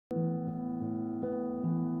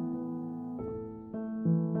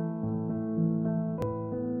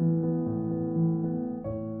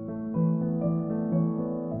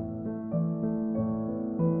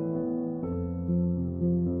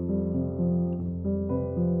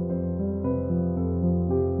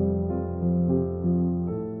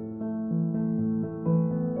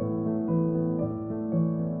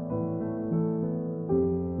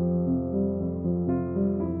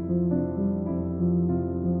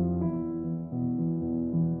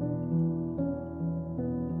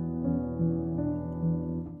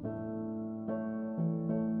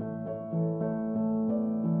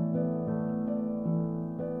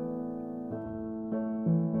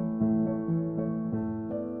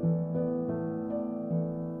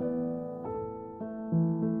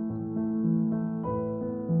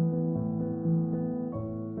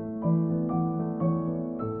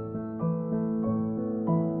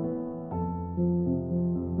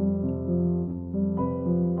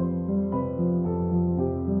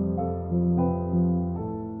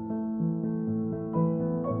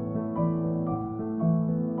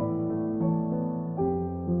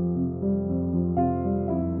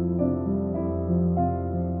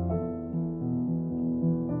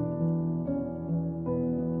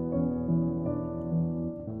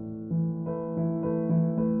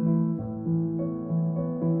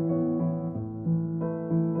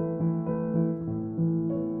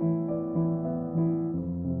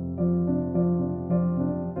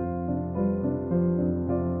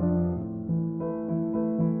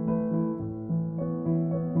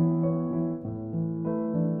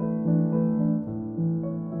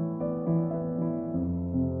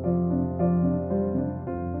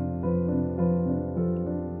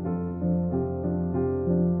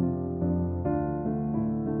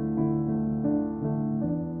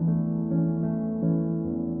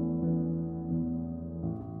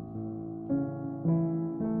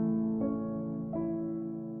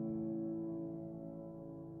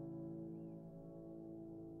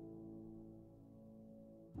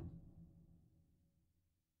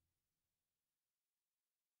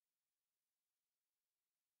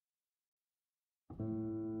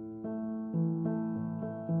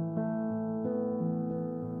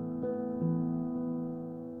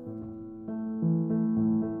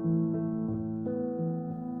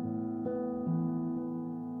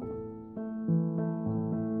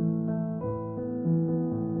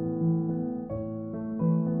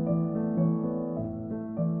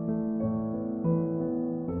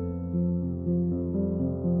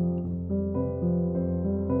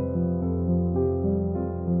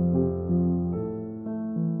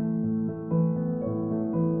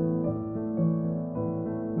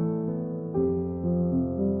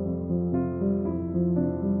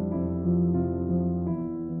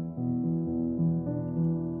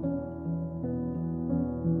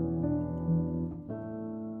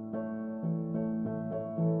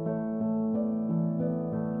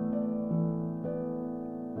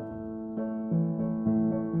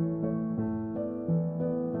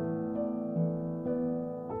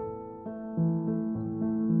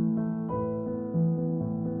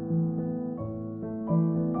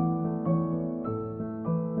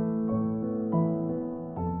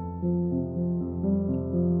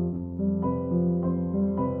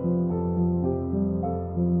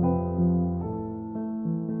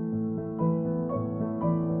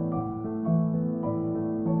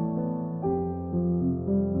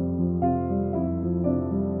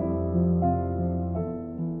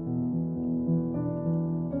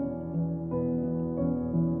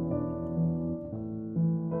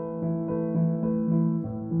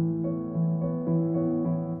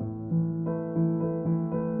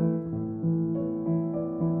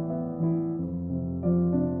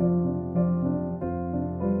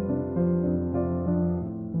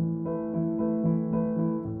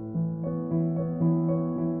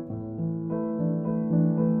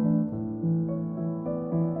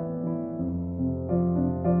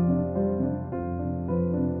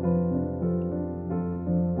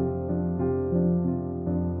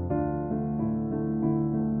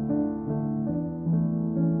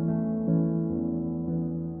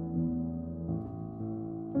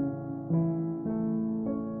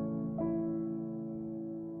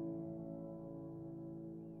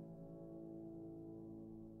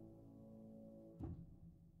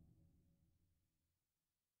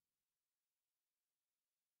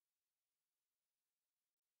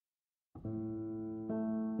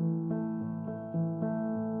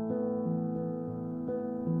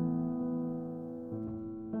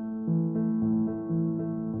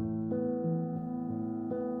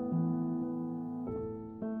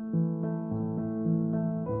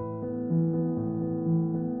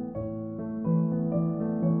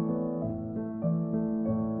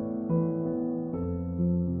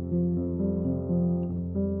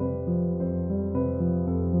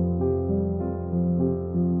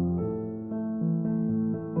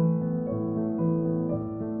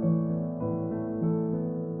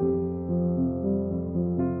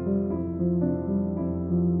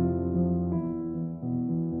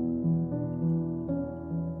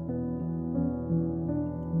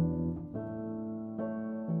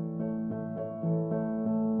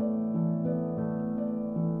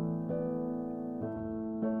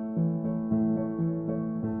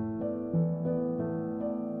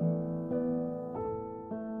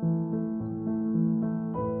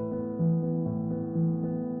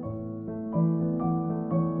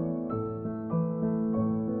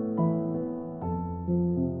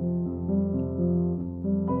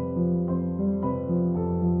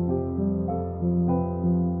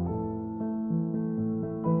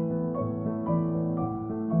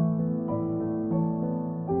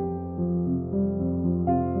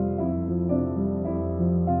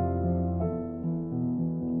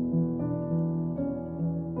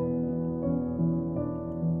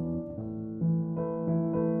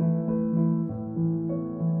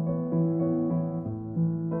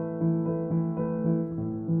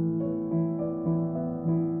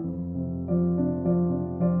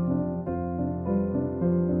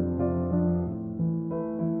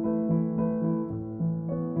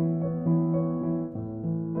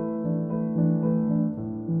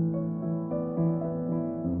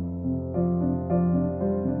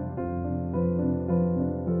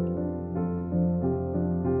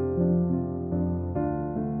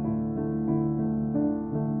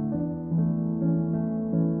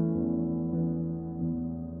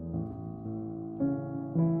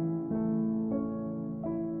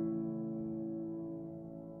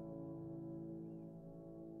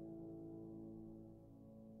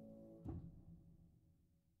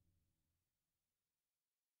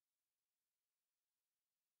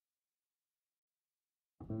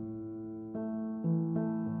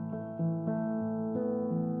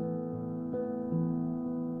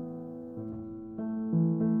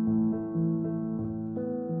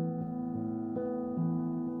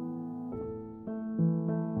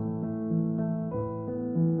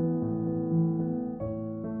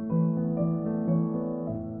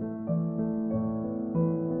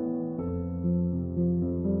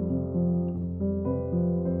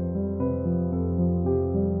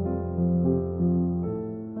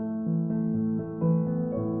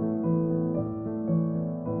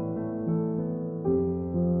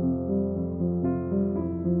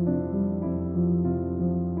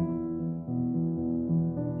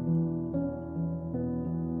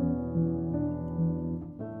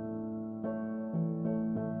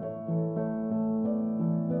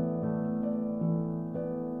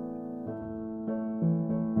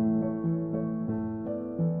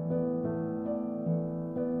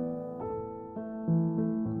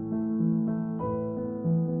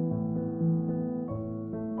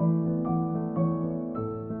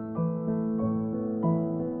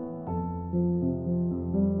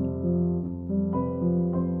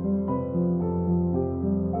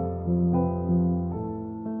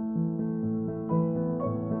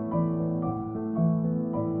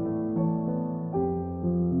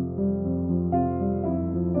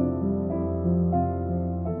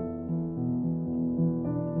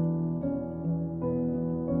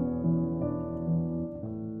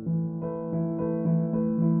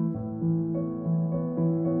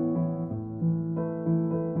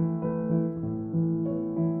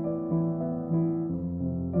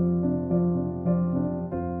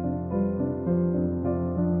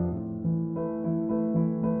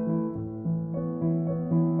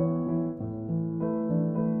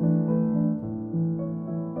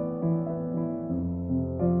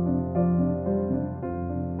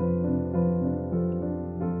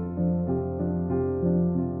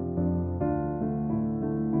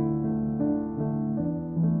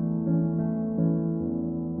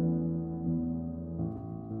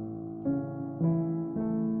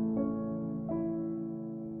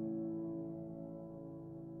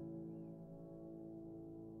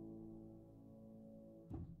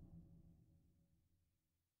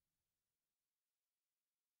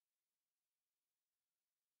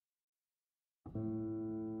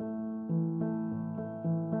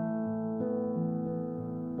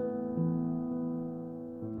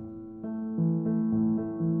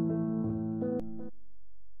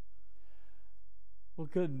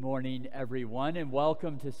Good morning, everyone, and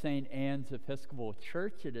welcome to St. Anne's Episcopal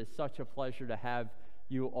Church. It is such a pleasure to have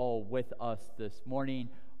you all with us this morning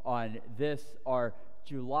on this, our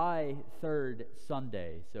July 3rd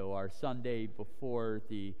Sunday. So our Sunday before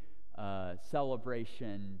the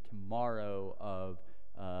celebration tomorrow of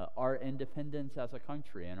our independence as a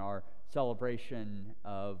country and our celebration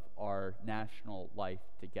of our national life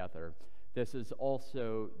together. This is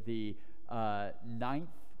also the ninth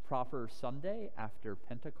proper Sunday after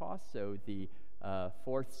Pentecost, so the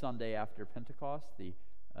fourth Sunday after Pentecost, the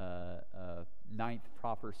ninth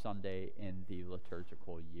proper Sunday in the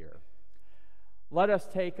liturgical year. Let us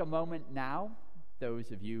take a moment now,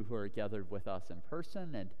 those of you who are gathered with us in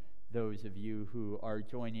person and those of you who are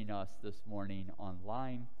joining us this morning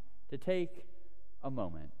online, to take a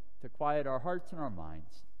moment to quiet our hearts and our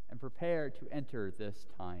minds and prepare to enter this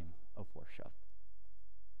time of worship.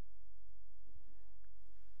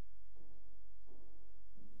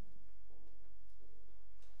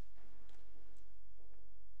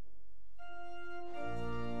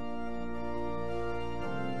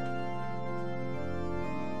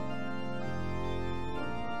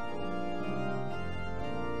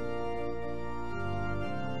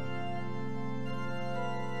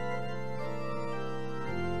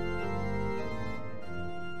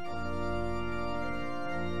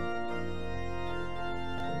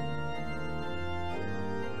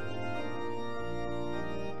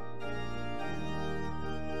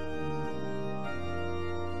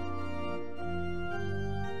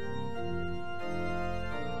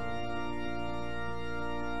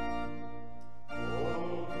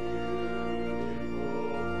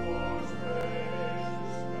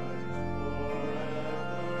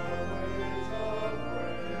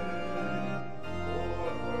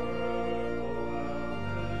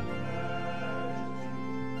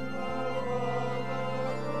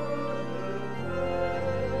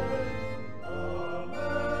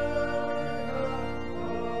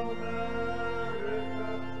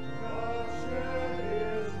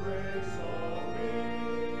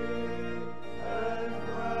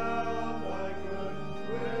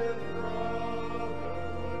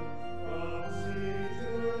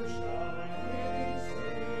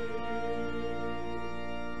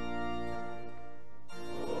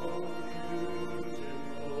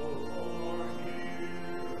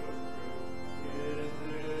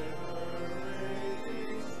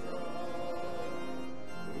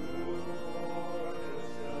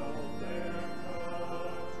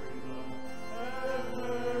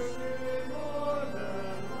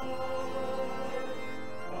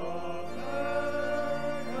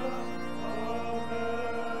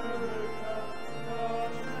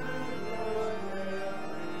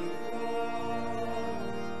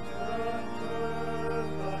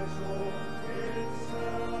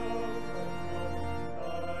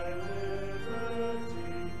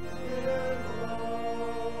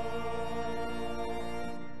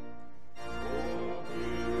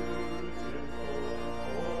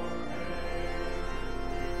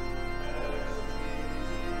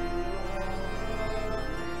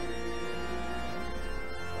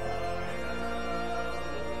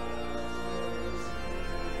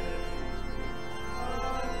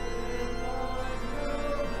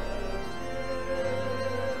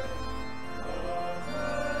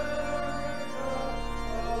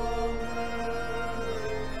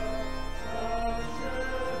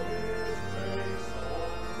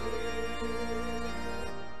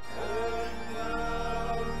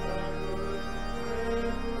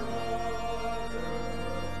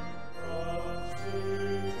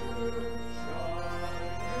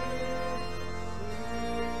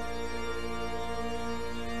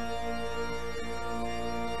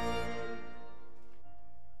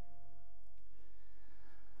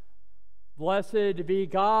 Blessed be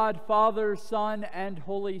God, Father, Son, and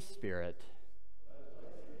Holy Spirit.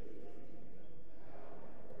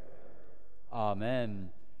 Amen.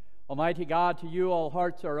 Almighty God, to you all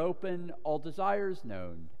hearts are open, all desires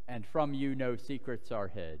known, and from you no secrets are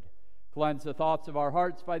hid. Cleanse the thoughts of our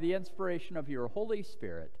hearts by the inspiration of your Holy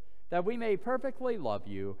Spirit, that we may perfectly love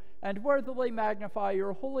you and worthily magnify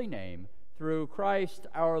your holy name, through Christ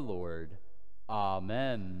our Lord.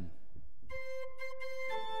 Amen.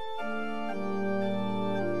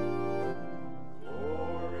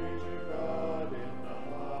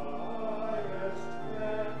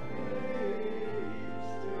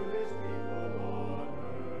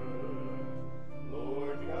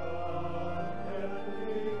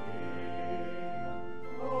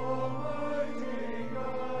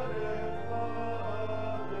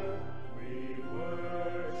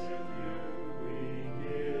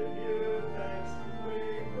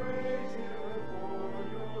 Praise you for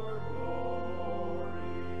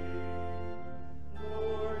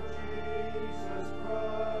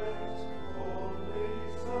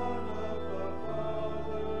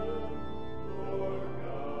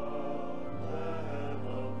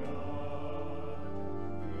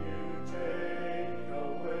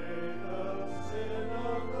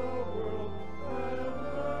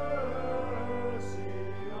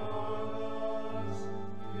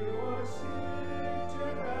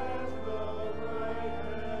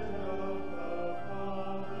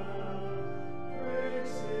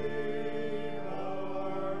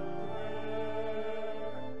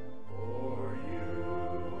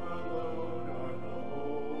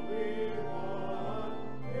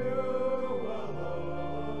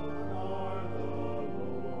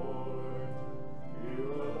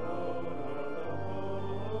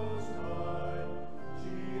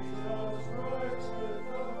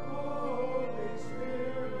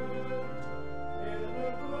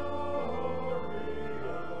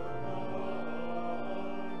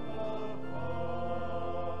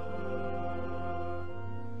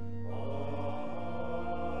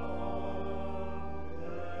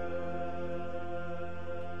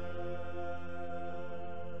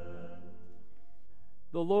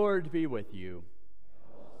The Lord be with you.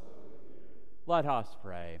 Let us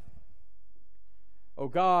pray. O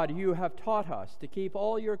God, you have taught us to keep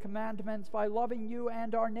all your commandments by loving you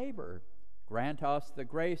and our neighbor. Grant us the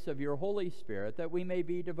grace of your Holy Spirit, that we may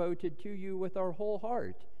be devoted to you with our whole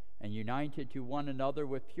heart and united to one another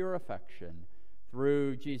with pure affection.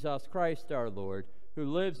 Through Jesus Christ our Lord, who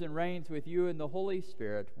lives and reigns with you in the Holy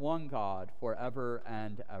Spirit, one God, forever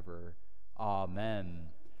and ever. Amen.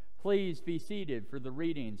 Please be seated for the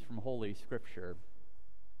readings from Holy Scripture.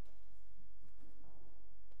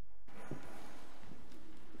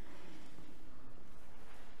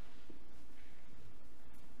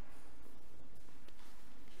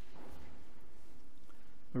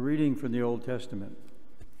 A reading from the Old Testament.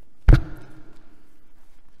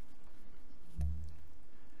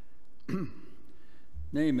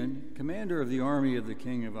 Naaman, commander of the army of the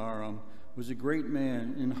king of Aram, was a great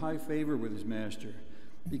man in high favor with his master,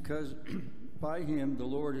 because by him the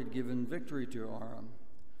Lord had given victory to Aram.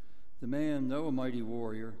 The man, though a mighty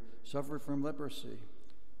warrior, suffered from leprosy.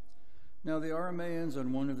 Now the Arameans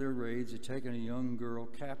on one of their raids had taken a young girl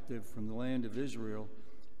captive from the land of Israel,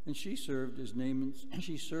 and she served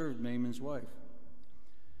Naaman's wife.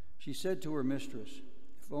 She said to her mistress,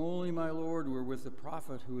 "If only my Lord were with the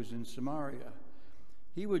prophet who is in Samaria,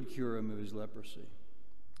 he would cure him of his leprosy."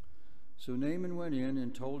 So Naaman went in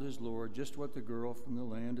and told his Lord just what the girl from the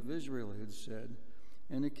land of Israel had said.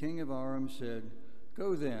 And the king of Aram said,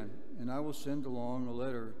 "Go then, and I will send along a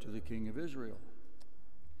letter to the king of Israel."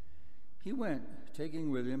 He went,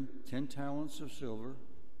 taking with him 10 talents of silver,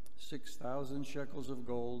 6,000 shekels of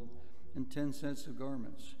gold, and 10 sets of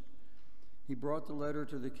garments. He brought the letter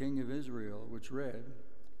to the king of Israel, which read,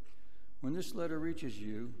 "When this letter reaches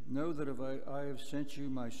you, know that I have sent you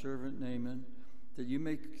my servant Naaman, that you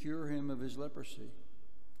may cure him of his leprosy."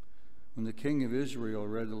 When the king of Israel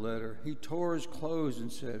read the letter, he tore his clothes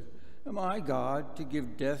and said, "Am I God to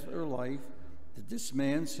give death or life, that this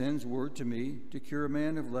man sends word to me to cure a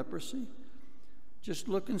man of leprosy? Just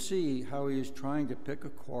look and see how he is trying to pick a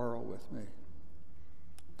quarrel with me."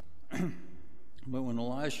 But when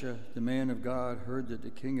Elisha, the man of God, heard that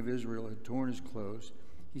the king of Israel had torn his clothes,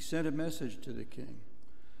 he sent a message to the king.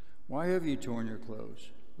 "Why have you torn your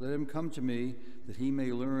clothes? Let him come to me, that he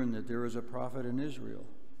may learn that there is a prophet in Israel."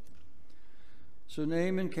 So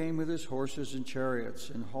Naaman came with his horses and chariots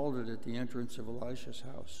and halted at the entrance of Elisha's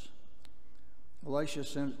house. Elisha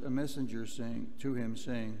sent a messenger to him,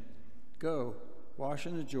 saying, "Go, wash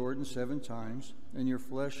in the Jordan 7 times, and your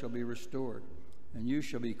flesh shall be restored, and you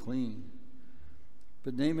shall be clean."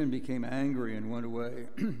 But Naaman became angry and went away,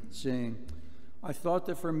 saying, "I thought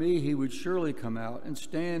that for me he would surely come out and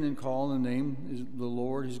stand and call on the name of the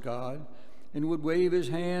Lord his God, and would wave his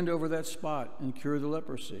hand over that spot and cure the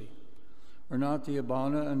leprosy. Are not the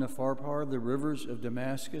Abana and the Pharpar, the rivers of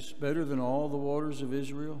Damascus, better than all the waters of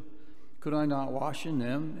Israel? Could I not wash in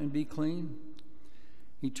them and be clean?"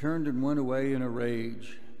 He turned and went away in a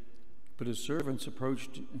rage. But his servants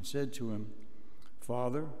approached and said to him,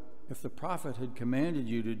 "Father, if the prophet had commanded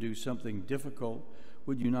you to do something difficult,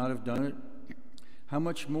 would you not have done it? How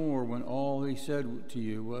much more when all he said to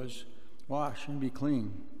you was, 'Wash and be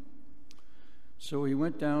clean'?" So he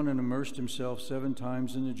went down and immersed himself 7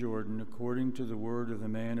 times in the Jordan, according to the word of the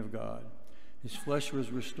man of God. His flesh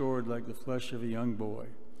was restored like the flesh of a young boy,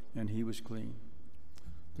 and he was clean.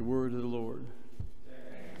 The word of the Lord.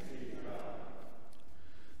 Thanks be to God.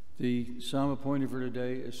 The psalm appointed for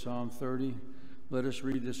today is Psalm 30. Let us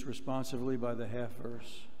read this responsively by the half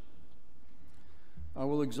verse. "I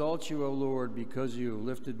will exalt you, O Lord, because you have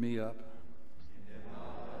lifted me up.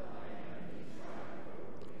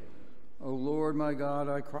 O Lord, my God,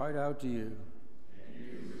 I cried out to you.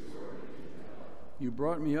 You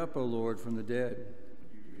brought me up, O Lord, from the dead.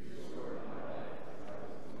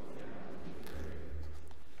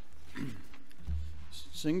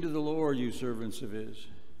 Sing to the Lord, you servants of his.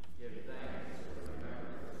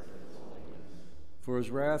 For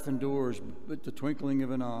his wrath endures but the twinkling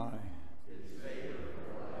of an eye.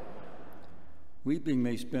 Weeping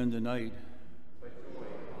may spend the night.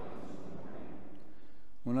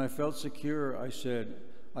 When I felt secure, I said,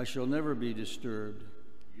 I shall never be disturbed.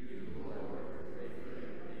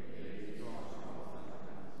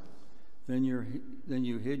 Then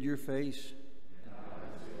you hid your face.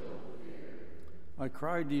 I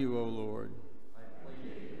cried to you, O Lord.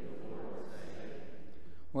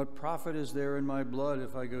 What profit is there in my blood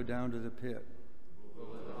if I go down to the pit?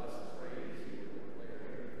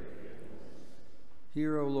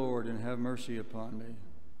 Hear, O Lord, and have mercy upon me.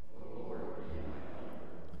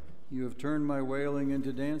 You have turned my wailing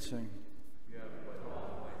into dancing.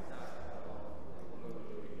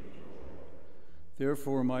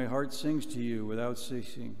 Therefore my heart sings to you without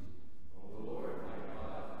ceasing. O Lord my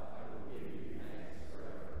God, I will give you thanks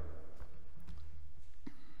forever.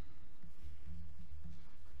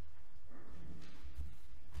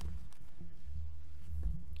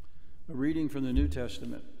 A reading from the New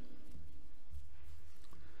Testament.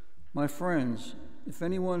 My friends, if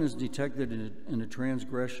anyone is detected in a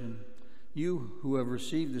transgression, you who have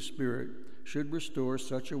received the Spirit should restore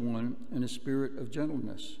such a one in a spirit of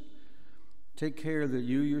gentleness. Take care that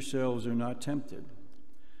you yourselves are not tempted.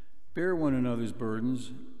 Bear one another's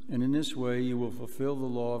burdens, and in this way you will fulfill the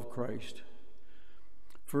law of Christ.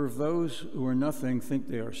 For if those who are nothing think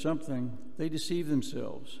they are something, they deceive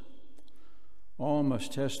themselves. All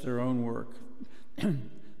must test their own work.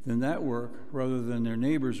 Then that work, rather than their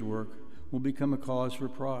neighbor's work, will become a cause for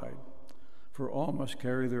pride, for all must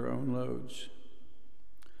carry their own loads.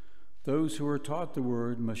 Those who are taught the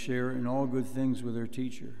word must share in all good things with their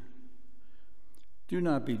teacher. Do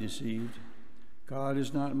not be deceived. God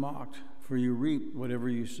is not mocked, for you reap whatever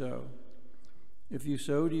you sow. If you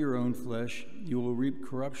sow to your own flesh, you will reap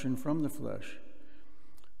corruption from the flesh.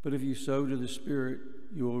 But if you sow to the Spirit,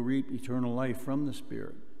 you will reap eternal life from the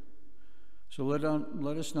Spirit. So let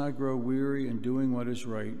us not grow weary in doing what is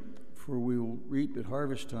right, for we will reap at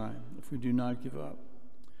harvest time if we do not give up.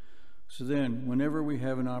 So then, whenever we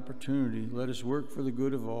have an opportunity, let us work for the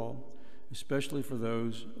good of all, especially for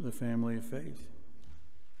those of the family of faith.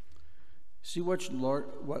 See what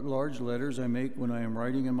large letters I make when I am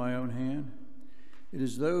writing in my own hand? It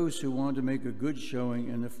is those who want to make a good showing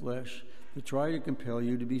in the flesh that try to compel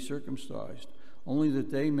you to be circumcised, only that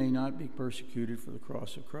they may not be persecuted for the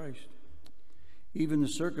cross of Christ. Even the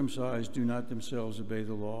circumcised do not themselves obey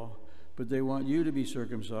the law, but they want you to be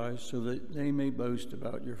circumcised so that they may boast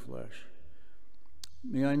about your flesh.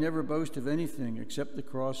 May I never boast of anything except the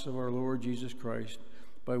cross of our Lord Jesus Christ,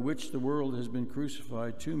 by which the world has been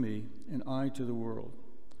crucified to me and I to the world.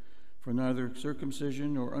 For neither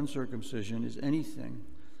circumcision nor uncircumcision is anything,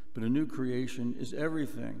 but a new creation is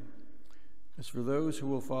everything. As for those who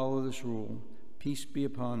will follow this rule, peace be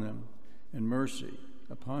upon them and mercy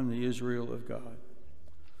upon the Israel of God.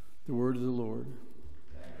 The word of the Lord.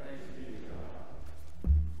 Thanks be to God.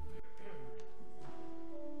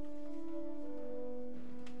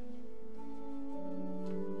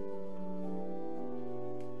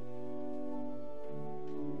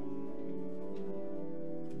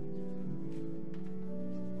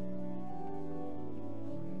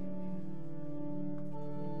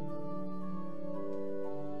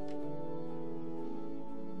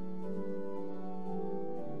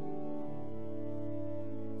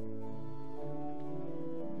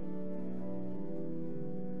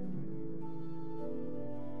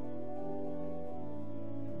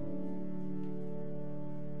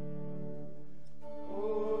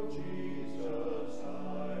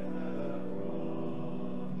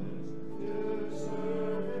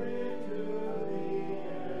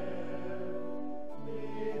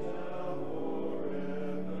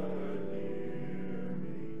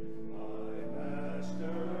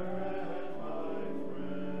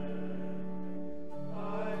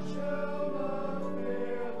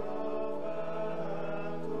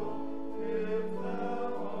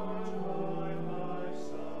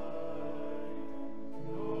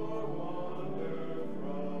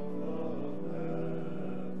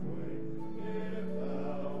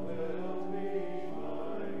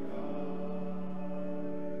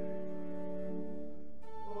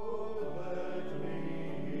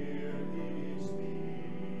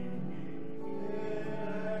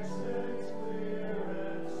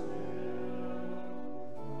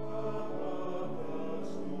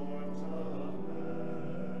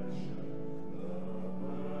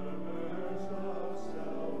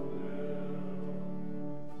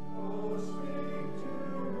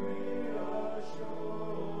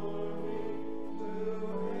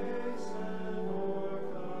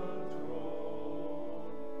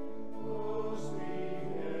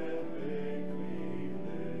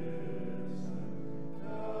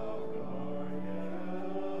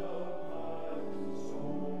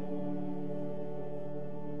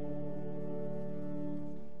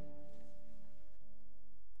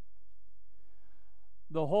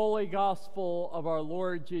 The Holy Gospel of our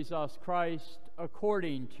Lord Jesus Christ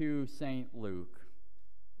according to St. Luke.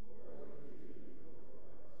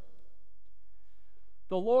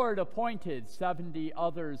 The Lord appointed 70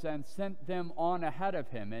 others and sent them on ahead of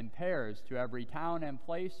him in pairs to every town and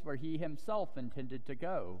place where he himself intended to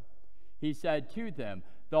go. He said to them,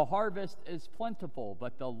 "The harvest is plentiful,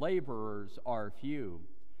 but the laborers are few.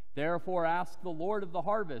 Therefore ask the Lord of the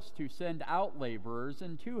harvest to send out laborers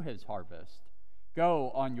into his harvest.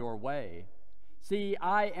 Go on your way. See,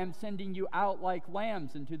 I am sending you out like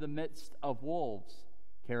lambs into the midst of wolves.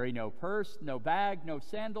 Carry no purse, no bag, no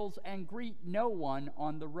sandals, and greet no one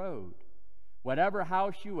on the road. Whatever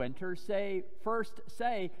house you enter, first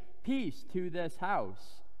say, peace to this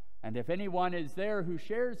house. And if anyone is there who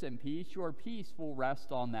shares in peace, your peace will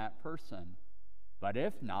rest on that person. But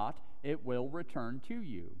if not, it will return to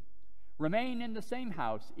you. Remain in the same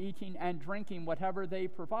house, eating and drinking whatever they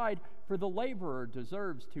provide, for the laborer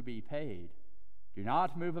deserves to be paid. Do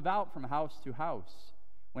not move about from house to house.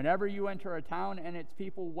 Whenever you enter a town and its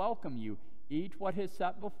people welcome you, eat what is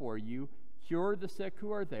set before you, cure the sick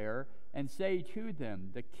who are there, and say to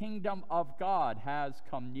them, the kingdom of God has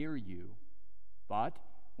come near you. But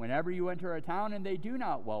whenever you enter a town and they do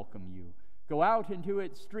not welcome you, go out into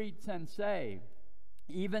its streets and say,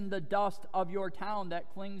 even the dust of your town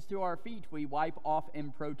that clings to our feet we wipe off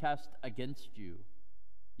in protest against you.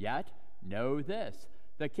 Yet know this,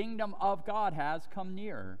 the kingdom of God has come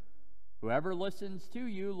near. Whoever listens to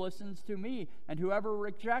you listens to me, and whoever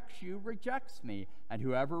rejects you rejects me, and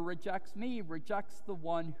whoever rejects me rejects the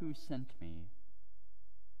one who sent me.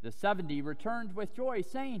 The 70 returned with joy,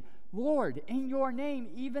 saying, Lord, in your name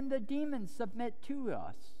even the demons submit to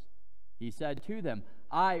us. He said to them,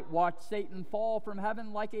 I watched Satan fall from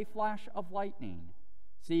heaven like a flash of lightning.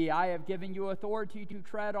 See, I have given you authority to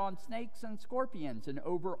tread on snakes and scorpions and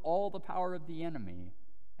over all the power of the enemy,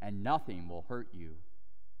 and nothing will hurt you.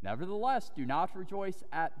 Nevertheless, do not rejoice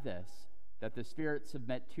at this, that the spirits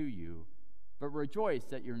submit to you, but rejoice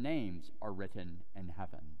that your names are written in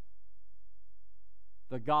heaven.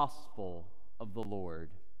 The Gospel of the Lord.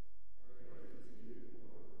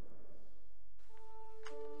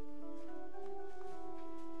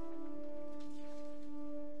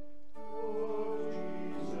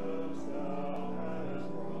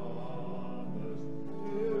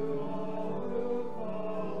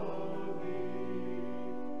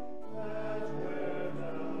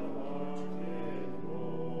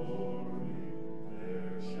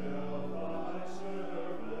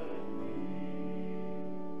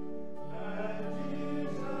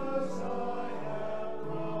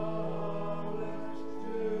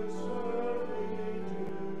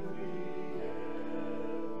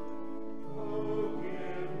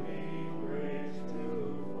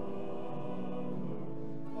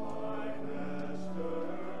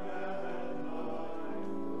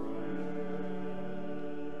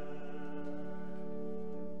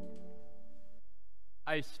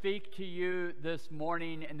 I speak to you this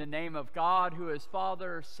morning in the name of God, who is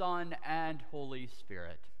Father, Son, and Holy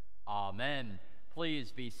Spirit. Amen.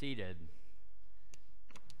 Please be seated.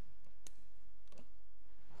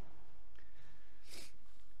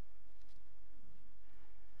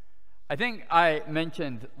 I think I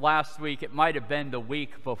mentioned last week, it might have been the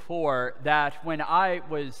week before, that when I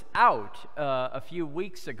was out a few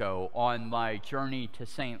weeks ago on my journey to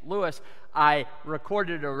St. Louis, I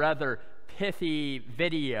recorded a rather pithy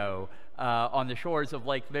video on the shores of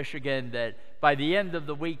Lake Michigan that by the end of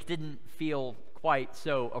the week didn't feel quite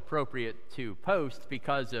so appropriate to post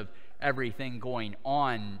because of everything going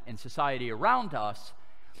on in society around us.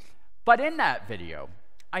 But in that video,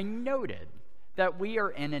 I noted that we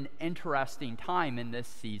are in an interesting time in this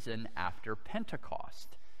season after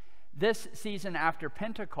Pentecost. This season after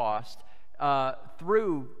Pentecost,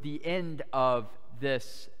 through the end of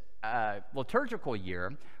this liturgical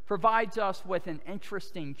year, provides us with an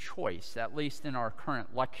interesting choice, at least in our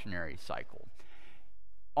current lectionary cycle.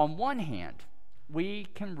 On one hand, we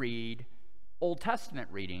can read Old Testament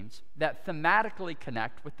readings that thematically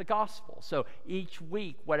connect with the gospel. So each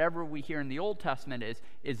week, whatever we hear in the Old Testament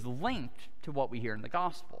is linked to what we hear in the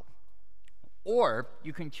gospel. Or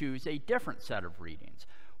you can choose a different set of readings,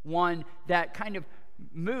 one that kind of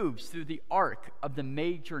moves through the arc of the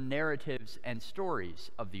major narratives and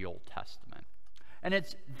stories of the Old Testament. And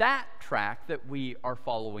it's that track that we are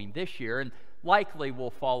following this year, and likely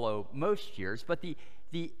will follow most years. But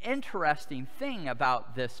the interesting thing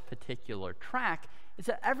about this particular track is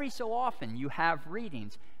that every so often you have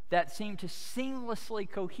readings that seem to seamlessly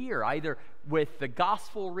cohere, either with the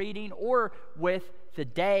gospel reading or with the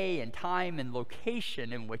day and time and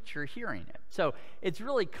location in which you're hearing it. So it's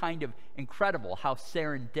really kind of incredible how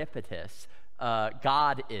serendipitous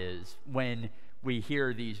God is when we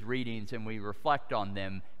hear these readings and we reflect on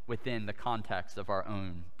them within the context of our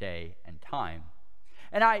own day and time.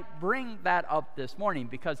 And I bring that up this morning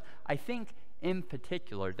because I think in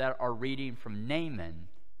particular that our reading from Naaman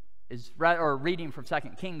or reading from 2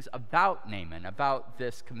 Kings about Naaman, about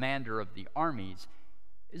this commander of the armies,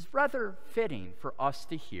 is rather fitting for us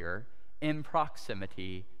to hear in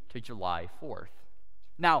proximity to July 4th.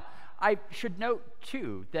 Now, I should note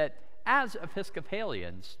too that as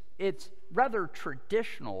Episcopalians, it's rather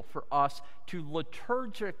traditional for us to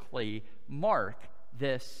liturgically mark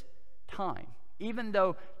this time. Even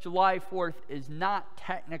though July 4th is not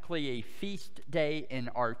technically a feast day in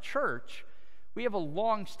our church, we have a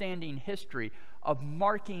long-standing history of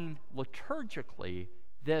marking liturgically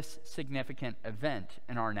this significant event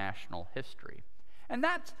in our national history. And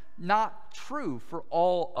that's not true for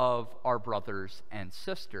all of our brothers and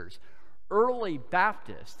sisters. Early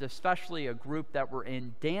Baptists, especially a group that were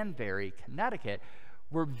in Danbury, Connecticut,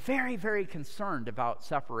 were very, very concerned about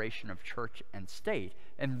separation of church and state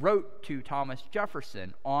and wrote to Thomas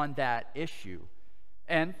Jefferson on that issue.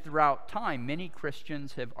 And throughout time, many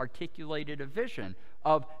Christians have articulated a vision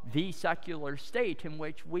of the secular state in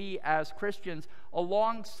which we as Christians,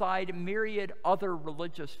 alongside a myriad other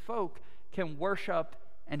religious folk, can worship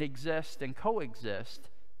and exist and coexist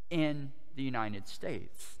in the United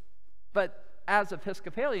States. But as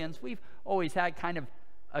Episcopalians, we've always had kind of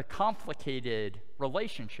a complicated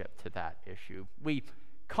relationship to that issue. We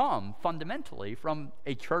come fundamentally from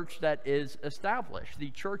a church that is established. The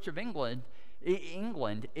Church of England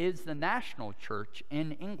is the national church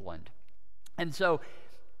in England. And so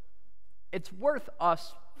it's worth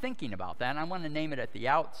us thinking about that, and I want to name it at the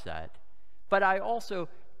outset. But I also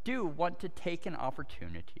do want to take an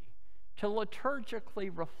opportunity to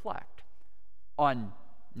liturgically reflect on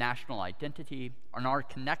national identity, on our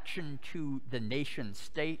connection to the nation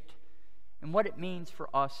state, and what it means for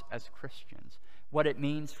us as Christians, what it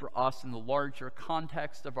means for us in the larger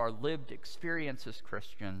context of our lived experience as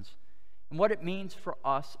Christians, and what it means for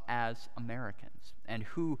us as Americans, and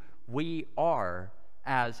who we are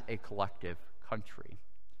as a collective country.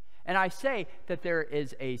 And I say that there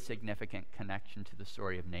is a significant connection to the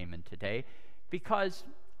story of Naaman today because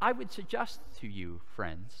I would suggest to you,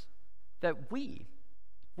 friends, that we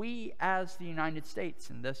as the United States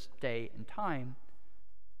in this day and time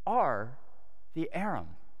are the Aram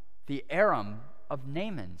of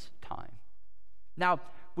Naaman's time. Now,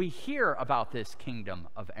 we hear about this kingdom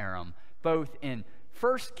of Aram both in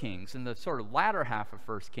 1 Kings, in the sort of latter half of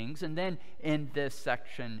 1 Kings, and then in this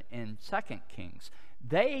section in 2 Kings.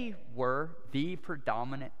 They were the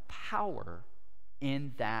predominant power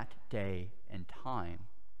in that day and time.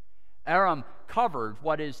 Aram covered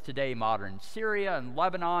what is today modern Syria and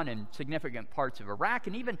Lebanon and significant parts of Iraq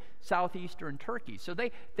and even southeastern Turkey. So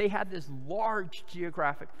they had this large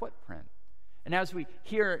geographic footprint. And as we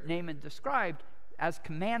hear Naaman described, as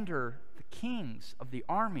commander, the kings of the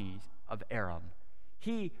armies of Aram,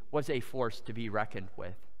 he was a force to be reckoned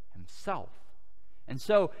with himself. And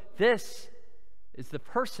so this is the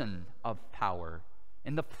person of power,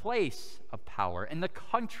 in the place of power, in the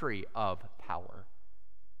country of power,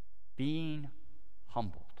 being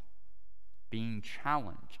humbled, being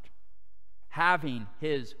challenged, having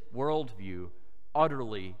his worldview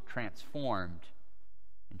utterly transformed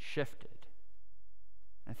and shifted.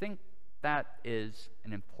 I think that is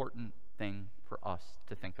an important thing for us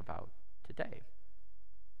to think about today.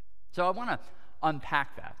 So I want to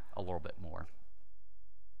unpack that a little bit more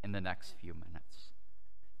in the next few minutes.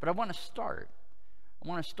 But I want to start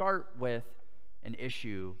with an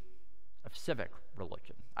issue of civic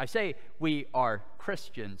religion. I say we are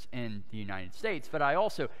Christians in the United States, but I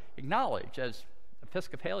also acknowledge, as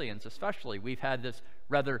Episcopalians especially, we've had this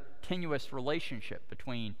rather tenuous relationship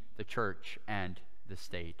between the church and the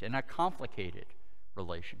state, and a complicated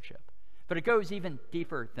relationship. But it goes even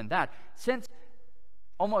deeper than that. Since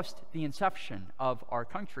almost the inception of our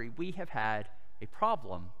country, we have had a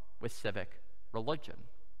problem with civic religion.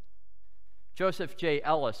 Joseph J.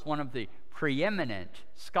 Ellis, one of the preeminent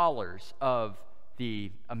scholars of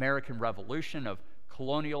the American Revolution, of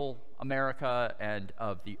colonial America, and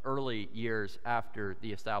of the early years after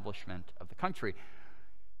the establishment of the country,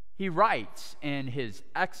 he writes in his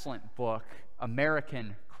excellent book,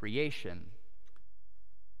 American Creation,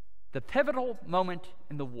 the pivotal moment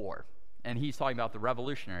in the war, and he's talking about the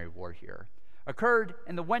Revolutionary War here, occurred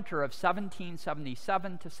in the winter of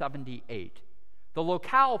 1777 to 78. The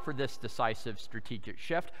locale for this decisive strategic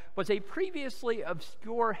shift was a previously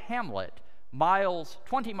obscure hamlet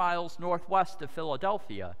 20 miles northwest of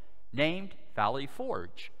Philadelphia, named Valley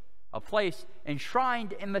Forge, a place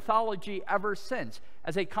enshrined in mythology ever since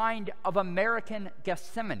as a kind of American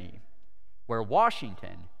Gethsemane, where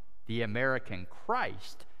Washington, the American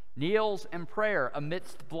Christ, kneels in prayer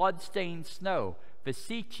amidst blood-stained snow,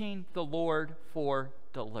 beseeching the Lord for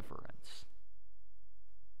deliverance.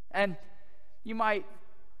 And you might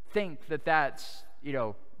think that that's,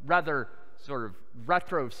 rather sort of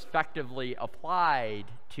retrospectively applied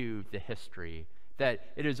to the history, that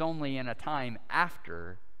it is only in a time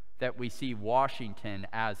after that we see Washington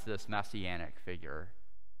as this messianic figure.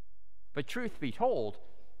 But truth be told,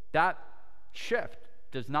 that shift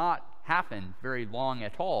does not happen very long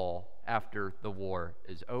at all after the war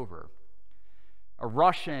is over. A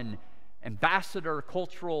Russian ambassador,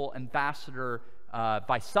 cultural ambassador,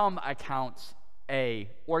 by some accounts, a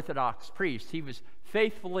Orthodox priest. He was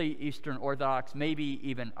faithfully Eastern Orthodox, maybe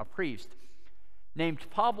even a priest, named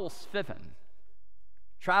Pavel Spivin,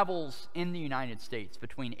 travels in the United States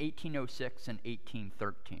between 1806 and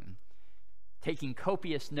 1813, taking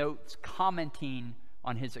copious notes, commenting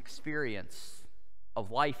on his experience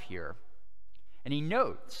of life here. And he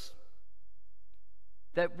notes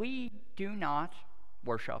that we do not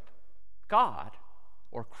worship God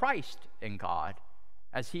or Christ in God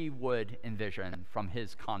as he would envision from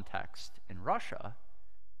his context in Russia,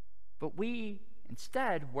 but we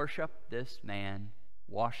instead worship this man,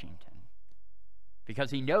 Washington.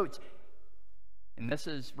 Because he notes, and this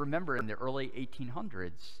is, remember, in the early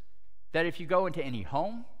 1800s, that if you go into any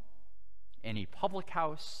home, any public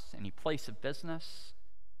house, any place of business,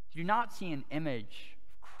 you do not see an image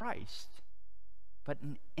of Christ, but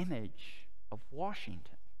an image of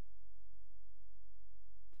Washington.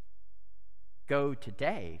 Go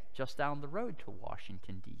today just down the road to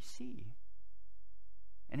Washington, D.C.,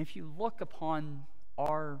 and if you look upon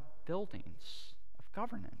our buildings of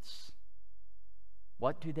governance,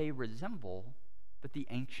 what do they resemble but the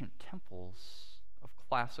ancient temples of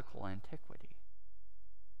classical antiquity?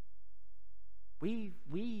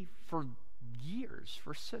 We for years,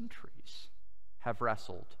 for centuries, have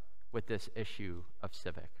wrestled with this issue of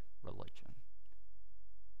civic religion.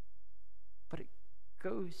 But it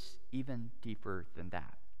goes even deeper than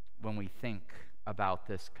that when we think about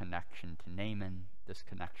this connection to Naaman, this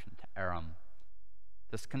connection to Aram,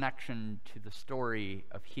 this connection to the story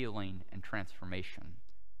of healing and transformation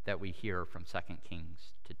that we hear from 2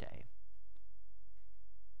 Kings today.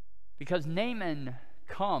 Because Naaman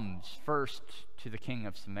comes first to the king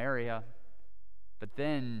of Samaria, but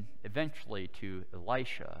then eventually to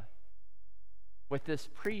Elisha with this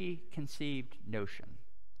preconceived notion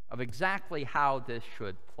of exactly how this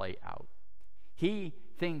should play out. He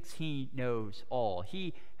thinks he knows all.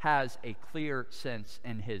 He has a clear sense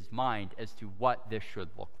in his mind as to what this should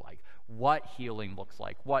look like, what healing looks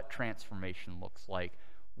like, what transformation looks like,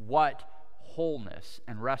 what wholeness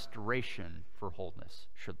and restoration for wholeness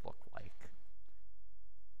should look like.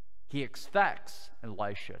 He expects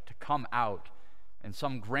Elisha to come out in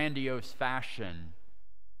some grandiose fashion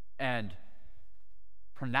and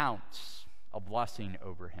pronounce a blessing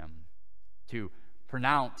over him, to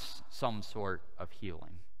pronounce some sort of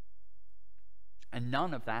healing. And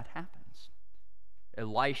none of that happens.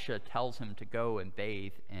 Elisha tells him to go and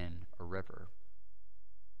bathe in a river.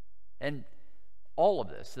 And all of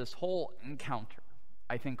this whole encounter,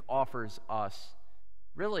 I think, offers us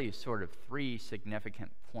really sort of three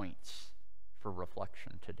significant points for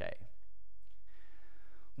reflection today.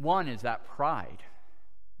 One is that pride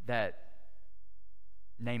that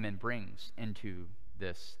Naaman brings into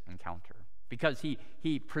this encounter, because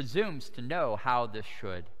he presumes to know how this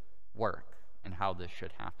should work and how this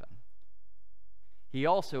should happen. He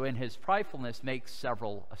also, in his pridefulness, makes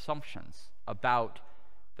several assumptions about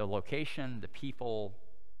the location, the people,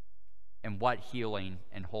 and what healing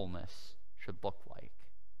and wholeness should look like.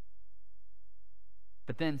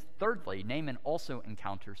 But then thirdly, Naaman also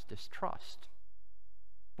encounters distrust.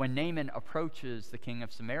 When Naaman approaches the king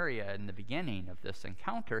of Samaria in the beginning of this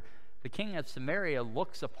encounter, the king of Samaria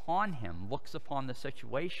looks upon him, looks upon the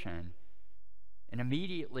situation, and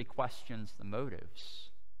immediately questions the motives.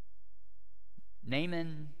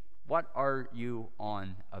 Naaman, what are you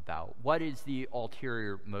on about? What is the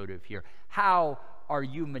ulterior motive here? How are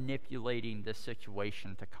you manipulating this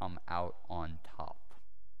situation to come out on top?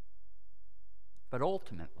 But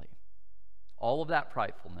ultimately, all of that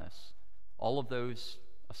pridefulness, all of those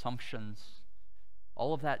assumptions,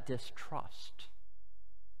 all of that distrust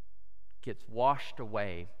gets washed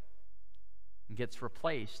away and gets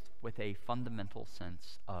replaced with a fundamental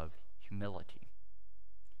sense of humility.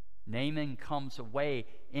 Naaman comes away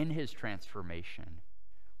in his transformation,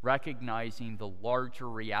 recognizing the larger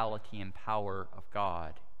reality and power of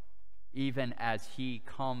God, even as he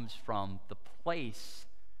comes from the place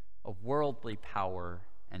of worldly power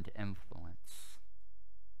and influence.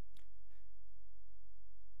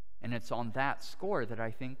 And it's on that score that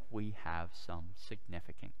I think we have some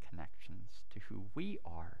significant connections to who we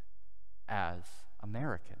are as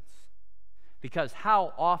Americans. Because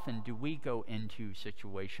how often do we go into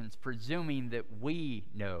situations presuming that we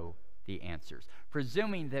know the answers,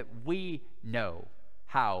 presuming that we know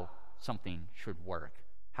how something should work,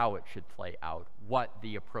 how it should play out, what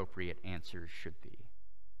the appropriate answers should be?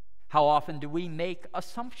 How often do we make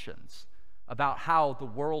assumptions about how the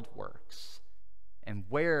world works and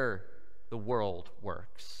where the world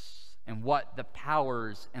works and what the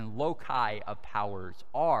powers and loci of powers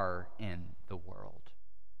are in the world?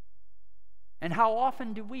 And how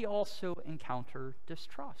often do we also encounter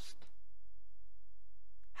distrust?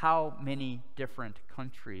 How many different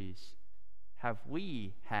countries have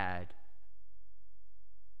we had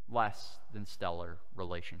less than stellar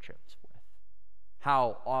relationships with?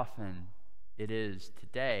 How often it is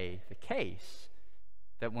today the case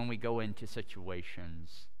that when we go into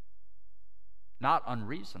situations, not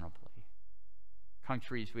unreasonably,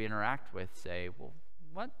 countries we interact with say, well,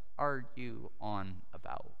 what are you on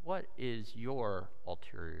about? What is your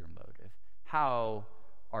ulterior motive? How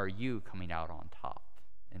are you coming out on top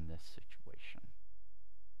in this situation?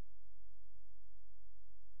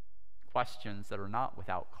 Questions that are not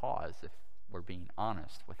without cause if we're being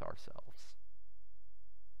honest with ourselves.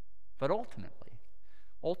 But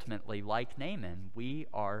ultimately, like Naaman, we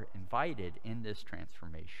are invited in this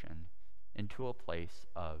transformation into a place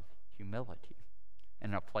of humility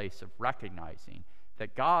and a place of recognizing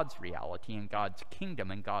that God's reality and God's kingdom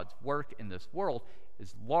and God's work in this world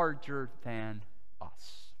is larger than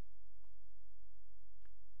us.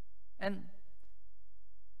 And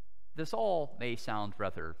this all may sound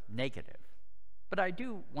rather negative, but I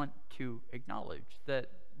do want to acknowledge that,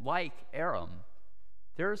 like Aram,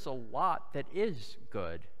 there's a lot that is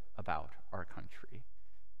good about our country.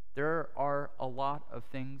 There are a lot of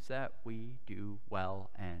things that we do well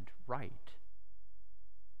and right.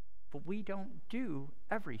 But we don't do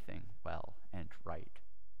everything well and right.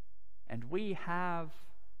 And we have,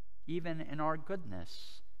 even in our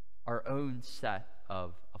goodness, our own set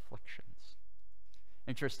of afflictions.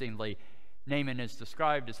 Interestingly, Naaman is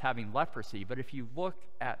described as having leprosy, but if you look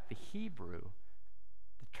at the Hebrew,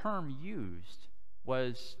 the term used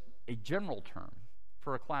was a general term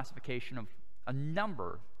for a classification of a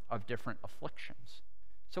number of different afflictions.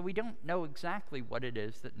 So we don't know exactly what it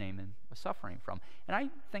is that Naaman was suffering from. And I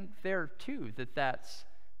think there, too, that that's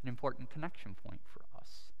an important connection point for us,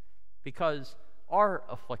 because our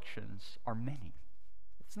afflictions are many.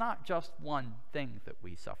 It's not just one thing that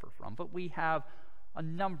we suffer from, but we have a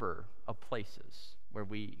number of places where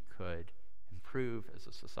we could improve as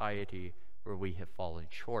a society, where we have fallen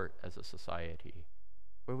short as a society,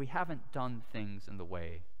 where we haven't done things in the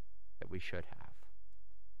way that we should have.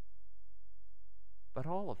 But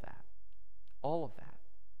all of that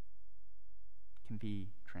can be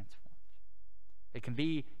transformed. It can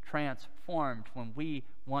be transformed when we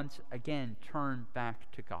once again turn back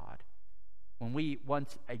to God, when we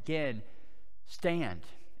once again stand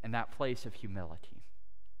in that place of humility,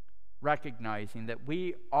 recognizing that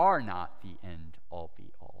we are not the end all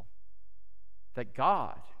be all, that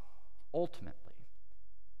God ultimately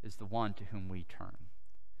is the one to whom we turn.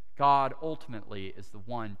 God ultimately is the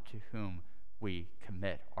one to whom we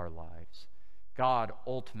commit our lives. God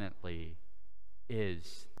ultimately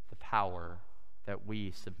is the power that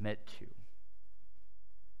we submit to,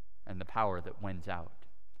 and the power that wins out,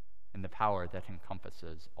 and the power that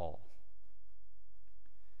encompasses all.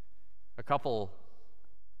 A couple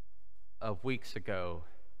of weeks ago,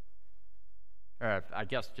 or I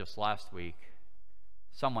guess just last week,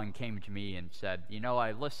 someone came to me and said, you know,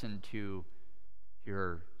 I listened to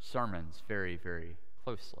your sermons very, very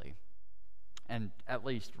closely. And at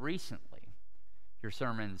least recently, your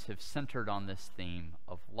sermons have centered on this theme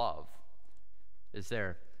of love. Is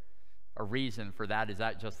there a reason for that? Is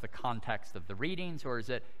that just the context of the readings, or is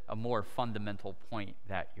it a more fundamental point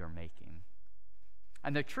that you're making?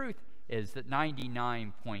 And the truth is that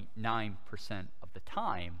 99.9% of the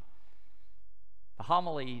time, the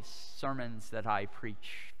homilies, sermons that I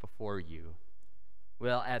preach before you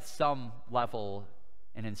will at some level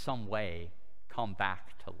and in some way come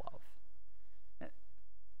back to love.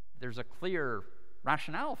 There's a clear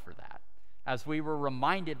rationale for that. As we were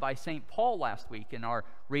reminded by St. Paul last week in our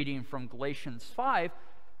reading from Galatians 5,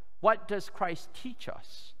 what does Christ teach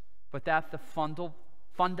us? But that the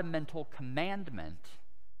fundamental commandment,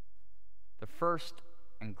 the first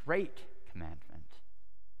and great commandment,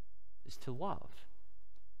 is to love.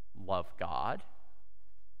 Love God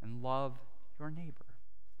and love your neighbor.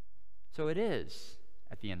 So it is,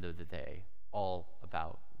 at the end of the day, all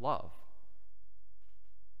about love.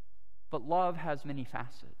 But love has many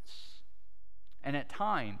facets. And at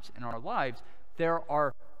times in our lives, there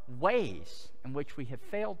are ways in which we have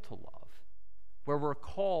failed to love, where we're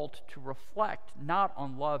called to reflect not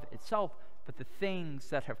on love itself, but the things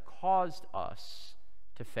that have caused us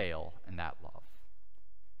to fail in that love.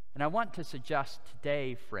 And I want to suggest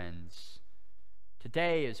today, friends,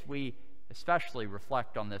 today as we especially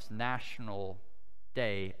reflect on this national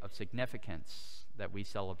day of significance that we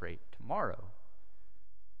celebrate tomorrow,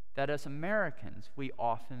 that as Americans, we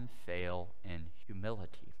often fail in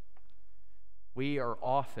humility. We are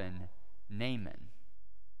often Naaman.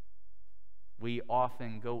 We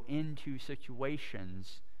often go into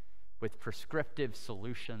situations with prescriptive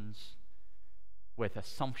solutions, with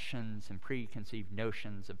assumptions and preconceived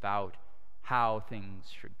notions about how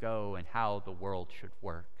things should go and how the world should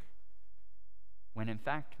work. When in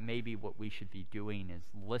fact, maybe what we should be doing is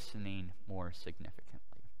listening more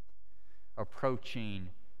significantly, approaching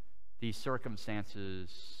these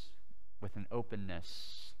circumstances with an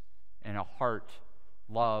openness and a heart,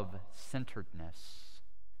 love-centeredness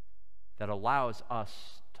that allows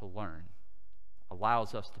us to learn,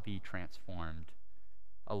 allows us to be transformed,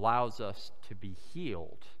 allows us to be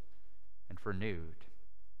healed and renewed.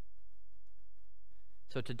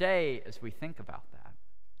 So today, as we think about that,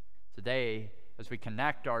 today, as we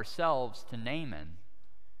connect ourselves to Naaman,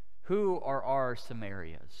 who are our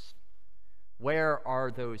Samarias? Where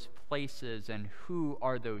are those places and who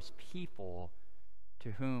are those people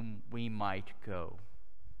to whom we might go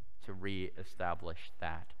to reestablish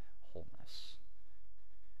that wholeness?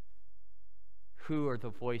 Who are the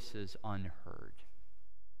voices unheard?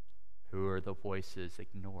 Who are the voices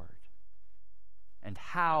ignored? And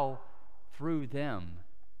how, through them,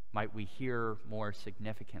 might we hear more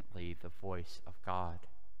significantly the voice of God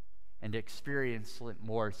and experience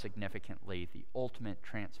more significantly the ultimate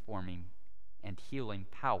transforming and healing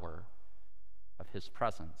power of His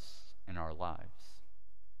presence in our lives?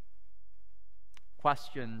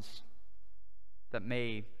 Questions that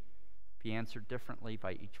may be answered differently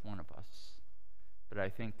by each one of us, but I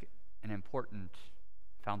think an important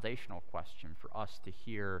foundational question for us to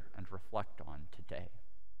hear and reflect on today.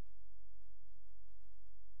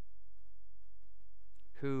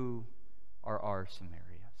 Who are our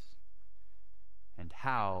Samarias? And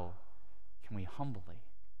how can we humbly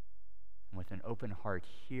and with an open heart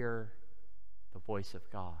hear the voice of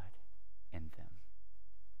God in them?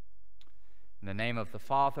 In the name of the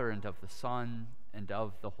Father, and of the Son, and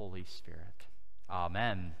of the Holy Spirit.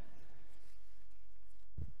 Amen.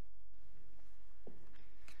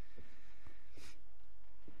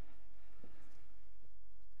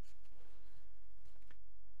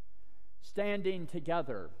 Standing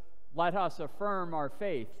together, let us affirm our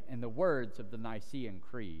faith in the words of the Nicene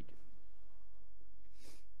Creed.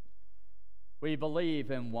 We believe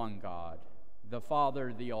in one God, the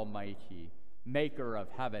Father, the Almighty, maker of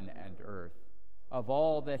heaven and earth, of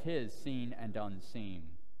all that is seen and unseen.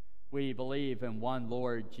 We believe in one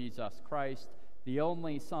Lord Jesus Christ, the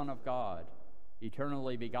only Son of God,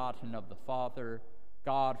 eternally begotten of the Father,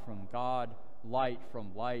 God from God, light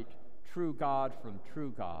from light, true God from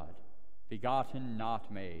true God, begotten,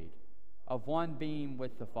 not made, of one being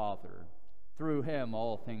with the Father. Through him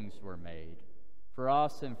all things were made. For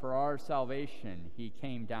us and for our salvation he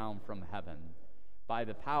came down from heaven. By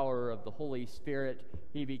the power of the Holy Spirit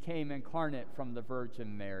he became incarnate from the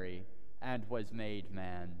Virgin Mary and was made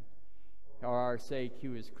man. For our sake he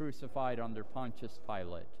was crucified under Pontius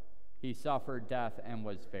Pilate. He suffered death and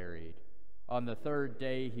was buried. On the third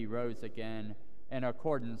day he rose again in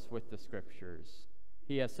accordance with the Scriptures.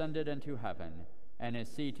 He ascended into heaven and is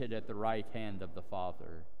seated at the right hand of the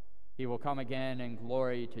Father. He will come again in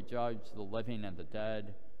glory to judge the living and the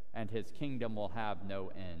dead, and his kingdom will have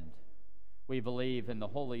no end. We believe in the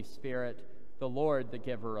Holy Spirit, the Lord, the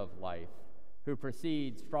giver of life, who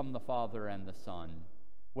proceeds from the Father and the Son.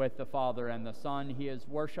 With the Father and the Son he is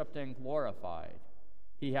worshipped and glorified.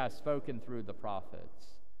 He has spoken through the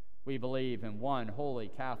prophets. We believe in one holy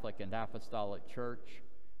Catholic and Apostolic Church.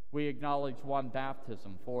 We acknowledge one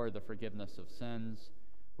baptism for the forgiveness of sins.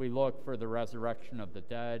 We look for the resurrection of the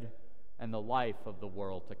dead and the life of the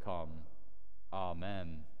world to come.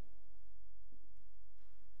 Amen.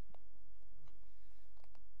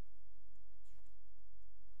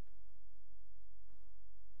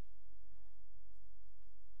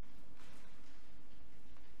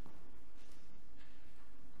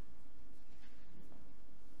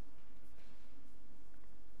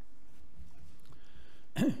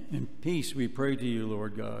 In peace we pray to you,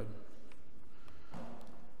 Lord God,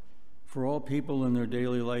 for all people in their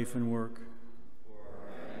daily life and work,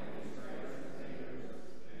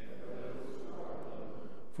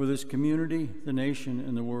 for this community, the nation,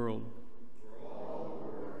 and the world,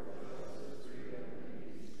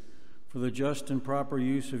 for the just and proper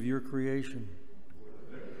use of your creation,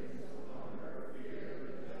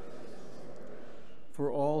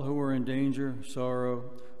 for all who are in danger,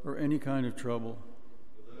 sorrow, or any kind of trouble,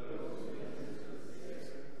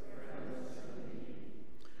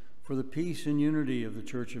 for the peace and unity of the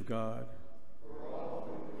Church of God,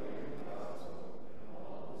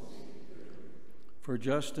 for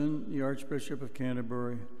Justin, the Archbishop of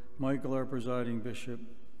Canterbury, Michael, our presiding bishop,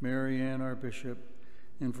 Mary Ann, our bishop,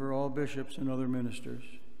 and for all bishops and other ministers.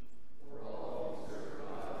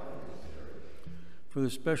 For the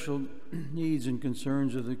special needs and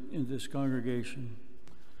concerns of in this congregation.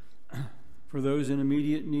 For those in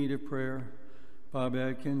immediate need of prayer, Bob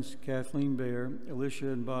Adkins, Kathleen Baer, Alicia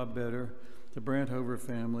and Bob Better, the Branthover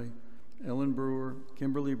family, Ellen Brewer,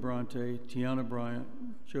 Kimberly Bronte, Tiana Bryant,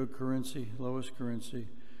 Joe Carinci, Lois Carinci,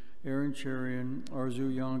 Aaron Cherian,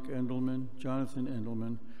 Arzu Yonk Endelman, Jonathan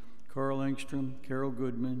Endelman, Carl Engstrom, Carol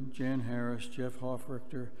Goodman, Jan Harris, Jeff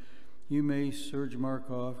Hoffrichter, Hugh Mace, Serge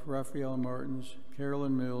Markov, Raphael Martins,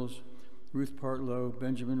 Carolyn Mills, Ruth Partlow,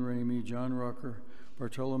 Benjamin Ramey, John Rucker,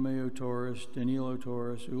 Bartolomeo Torres, Danilo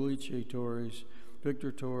Torres, Uliche Torres,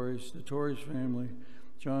 Victor Torres, the Torres family,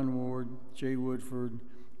 John Ward, Jay Woodford,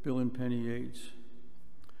 Bill and Penny Yates.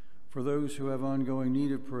 For those who have ongoing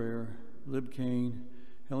need of prayer, Lib Kane,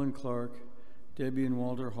 Helen Clark, Debbie and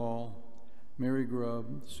Walter Hall, Mary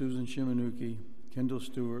Grubb, Susan Shimanuki, Kendall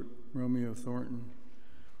Stewart, Romeo Thornton.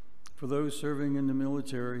 For those serving in the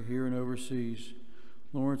military here and overseas,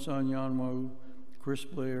 Lawrence Anyanwu, Chris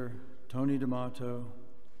Blair, Tony D'Amato,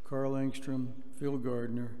 Carl Engstrom, Phil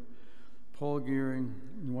Gardner, Paul Gearing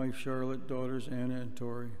and wife Charlotte, daughters Anna and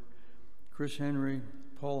Tori, Chris Henry,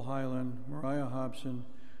 Paul Hyland, Mariah Hobson,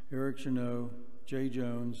 Eric Janot, Jay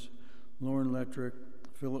Jones, Lauren Lettrick,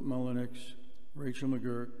 Philip Mullenix, Rachel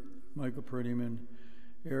McGurk, Michael Prettyman,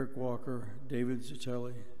 Eric Walker, David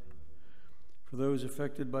Zitelli. For those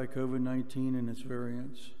affected by COVID-19 and its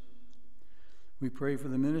variants, we pray for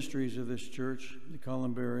the ministries of this church, the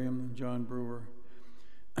Columbarium and John Brewer.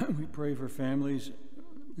 We pray for families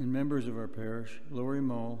and members of our parish, Lori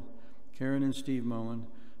Mull, Karen and Steve Mullen,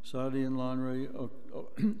 Sadi and Lonray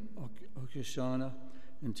Okishana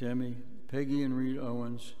and Temi, Peggy and Reed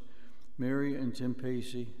Owens, Mary and Tim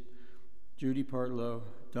Pacey, Judy Partlow,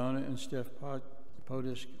 Donna and Steph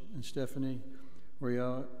Potisk, and Stephanie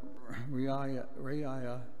Raya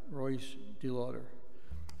Royce DeLauder.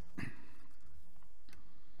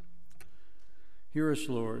 Hear us,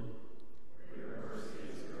 Lord.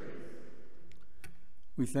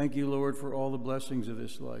 We thank you, Lord, for all the blessings of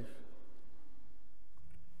this life.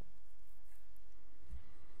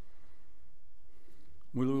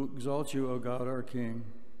 We will exalt you, O God, our King.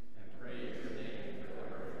 And praise your name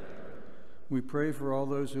forever and ever. We pray for all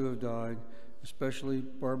those who have died, especially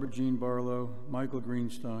Barbara Jean Barlow, Michael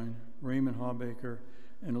Greenstein, Raymond Hawbaker,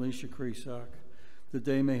 and Alicia Kresak, that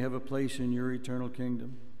they may have a place in your eternal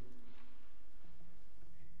kingdom.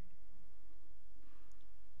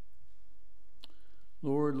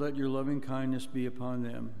 Lord, let your loving kindness be upon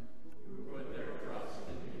them. Who put their trust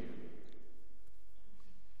in you.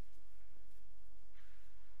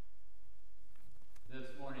 This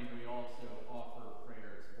morning we also offer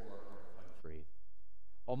prayers for our country.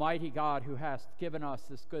 Almighty God, who hast given us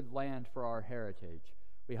this good land for our heritage,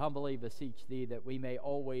 we humbly beseech thee that we may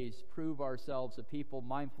always prove ourselves a people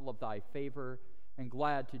mindful of thy favor and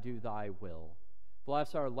glad to do thy will.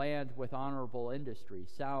 Bless our land with honorable industry,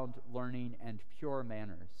 sound learning, and pure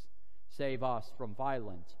manners. Save us from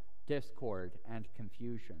violence, discord, and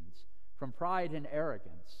confusions, from pride and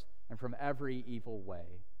arrogance, and from every evil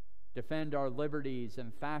way. Defend our liberties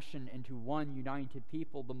and fashion into one united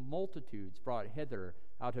people the multitudes brought hither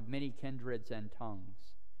out of many kindreds and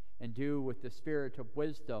tongues. Endue with the spirit of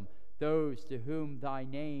wisdom those to whom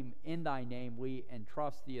in thy name we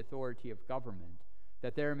entrust the authority of government,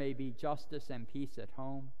 that there may be justice and peace at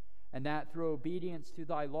home, and that through obedience to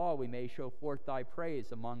thy law we may show forth thy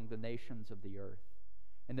praise among the nations of the earth.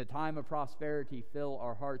 In the time of prosperity fill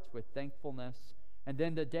our hearts with thankfulness, and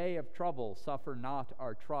in the day of trouble suffer not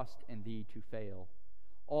our trust in thee to fail.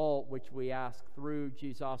 All which we ask through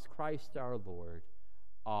Jesus Christ our Lord.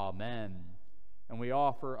 Amen. And we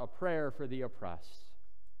offer a prayer for the oppressed.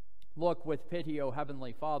 Look with pity, O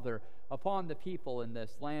Heavenly Father, upon the people in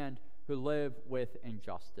this land who live with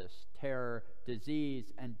injustice, terror,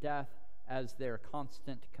 disease, and death as their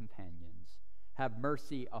constant companions. Have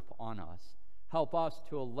mercy upon us. Help us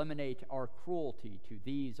to eliminate our cruelty to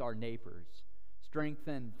these our neighbors.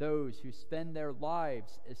 Strengthen those who spend their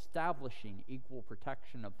lives establishing equal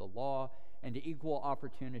protection of the law and equal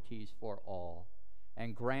opportunities for all.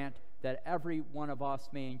 And grant that every one of us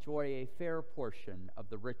may enjoy a fair portion of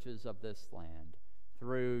the riches of this land.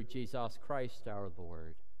 Through Jesus Christ our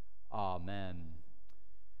Lord. Amen.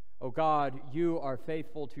 O God, you are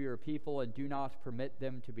faithful to your people and do not permit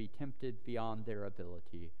them to be tempted beyond their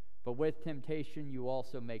ability. But with temptation you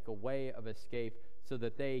also make a way of escape so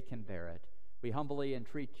that they can bear it. We humbly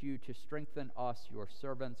entreat you to strengthen us, your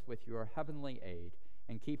servants, with your heavenly aid,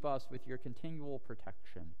 and keep us with your continual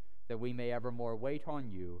protection, that we may evermore wait on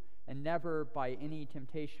you, and never by any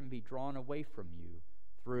temptation be drawn away from you,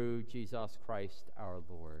 through Jesus Christ our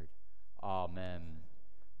Lord. Amen.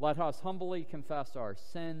 Let us humbly confess our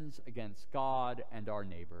sins against God and our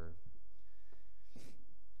neighbor.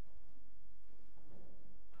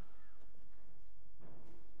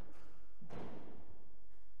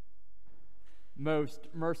 Most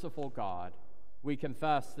merciful God, we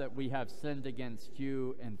confess that we have sinned against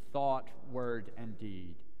you in thought, word, and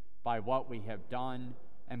deed, by what we have done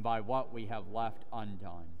and by what we have left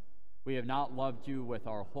undone. We have not loved you with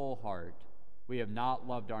our whole heart. We have not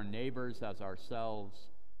loved our neighbors as ourselves.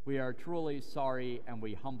 We are truly sorry, and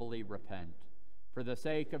we humbly repent. For the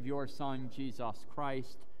sake of your Son, Jesus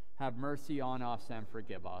Christ, have mercy on us and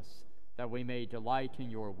forgive us, that we may delight in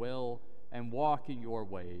your will and walk in your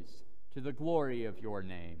ways, to the glory of your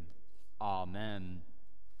name. Amen.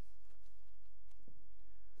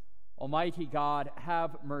 Almighty God,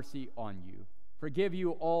 have mercy on you. Forgive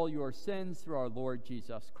you all your sins through our Lord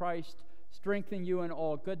Jesus Christ, strengthen you in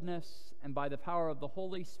all goodness, and by the power of the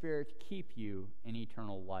Holy Spirit keep you in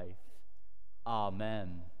eternal life.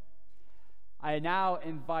 Amen. I now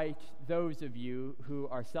invite those of you who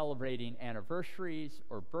are celebrating anniversaries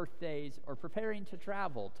or birthdays or preparing to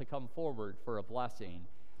travel to come forward for a blessing.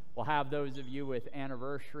 We'll have those of you with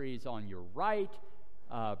anniversaries on your right,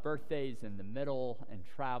 birthdays in the middle, and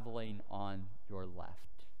traveling on your left.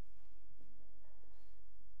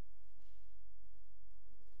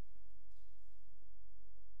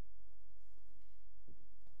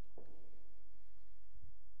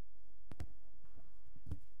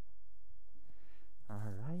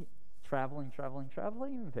 All right, traveling.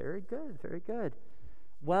 Very good, very good.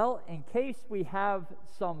 Well, in case we have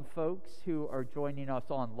some folks who are joining us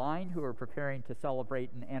online who are preparing to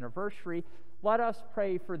celebrate an anniversary, let us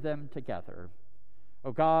pray for them together.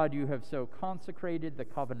 O God, you have so consecrated the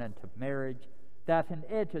covenant of marriage that in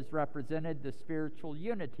it is represented the spiritual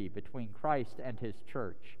unity between Christ and his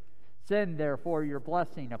church. Send, therefore, your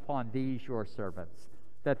blessing upon these your servants,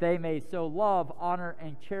 that they may so love, honor,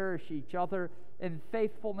 and cherish each other in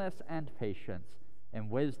faithfulness and patience, in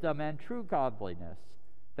wisdom and true godliness,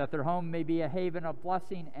 that their home may be a haven of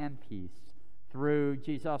blessing and peace, through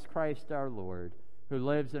Jesus Christ our Lord, who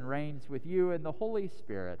lives and reigns with you in the Holy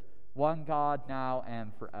Spirit, one God, now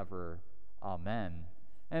and forever. Amen.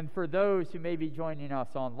 And for those who may be joining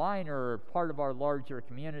us online or part of our larger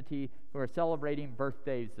community who are celebrating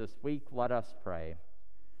birthdays this week, let us pray.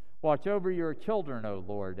 Watch over your children, O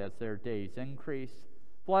Lord, as their days increase.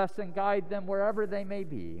 Bless and guide them wherever they may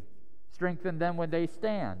be. Strengthen them when they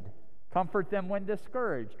stand. Comfort them when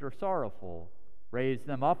discouraged or sorrowful. Raise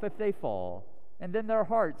them up if they fall. And in their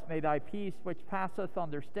hearts may thy peace, which passeth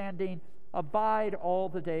understanding, abide all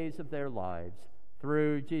the days of their lives.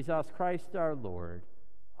 Through Jesus Christ our Lord.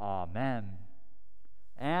 Amen.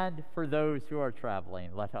 And for those who are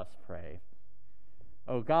traveling, let us pray.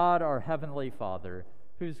 O God, our heavenly Father,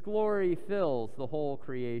 whose glory fills the whole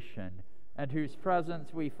creation, and whose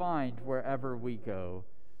presence we find wherever we go,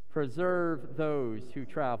 preserve those who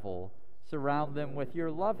travel, surround them with your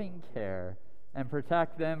loving care, and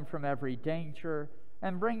protect them from every danger,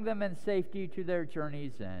 and bring them in safety to their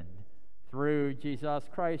journey's end. Through Jesus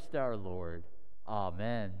Christ our Lord.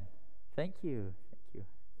 Amen. Thank you. Thank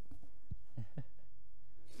you.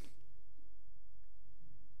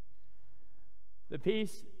 The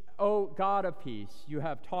peace, O God of peace, you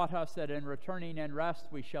have taught us that in returning and rest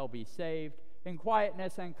we shall be saved. In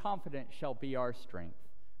quietness and confidence shall be our strength.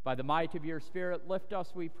 By the might of your Spirit, lift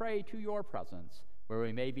us, we pray, to your presence, where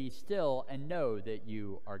we may be still and know that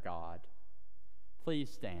you are God. Please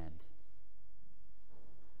stand.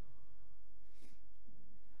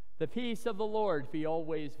 The peace of the Lord be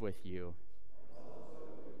always with you.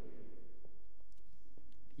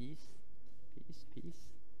 Peace, peace, peace,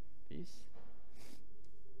 peace.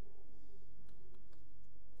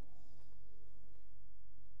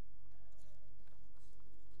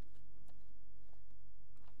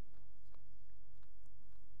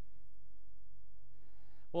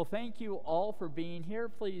 Well, thank you all for being here.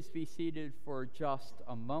 Please be seated for just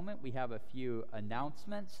a moment. We have a few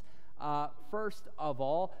announcements. First of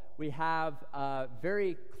all, we have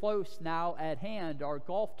very close now at hand our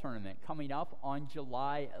golf tournament coming up on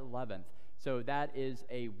July 11th. So that is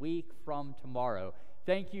a week from tomorrow.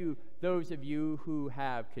 Thank you, those of you who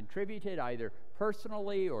have contributed either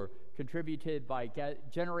personally or contributed by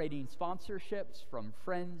generating sponsorships from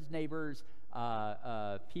friends, neighbors,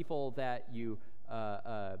 people that you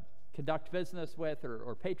conduct business with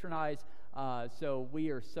or patronize. So we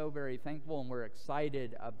are so very thankful, and we're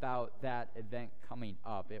excited about that event coming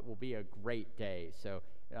up. It will be a great day, so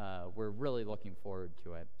we're really looking forward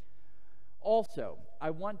to it. Also, I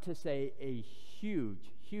want to say a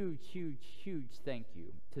huge thank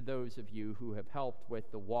you to those of you who have helped with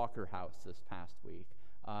the Walker House this past week.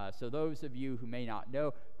 So those of you who may not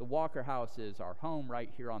know, the Walker House is our home right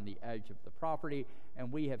here on the edge of the property,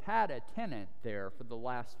 and we have had a tenant there for the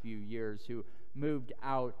last few years who moved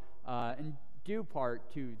out in due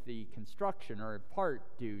part to the construction, or in part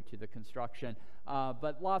due to the construction,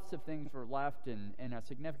 but lots of things were left, and a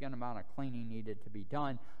significant amount of cleaning needed to be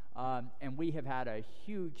done. And we have had a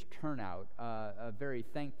huge turnout, a very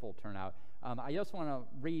thankful turnout. I just want to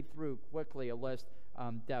read through quickly a list.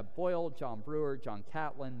 Deb Boyle, John Brewer, John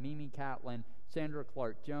Catlin, Mimi Catlin, Sandra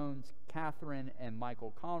Clark-Jones, Catherine and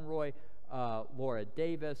Michael Conroy, Laura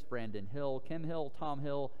Davis, Brandon Hill, Kim Hill, Tom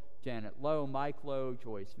Hill, Janet Lowe, Mike Lowe,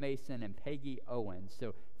 Joyce Mason, and Peggy Owens.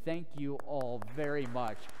 So thank you all very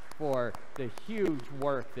much for the huge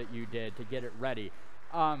work that you did to get it ready.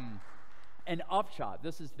 An upshot,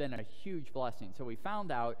 this has been a huge blessing. So we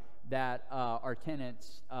found out that our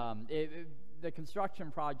tenants, the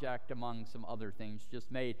construction project, among some other things,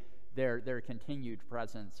 just made their continued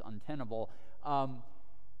presence untenable.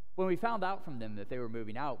 When we found out from them that they were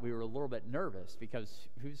moving out, we were a little bit nervous, because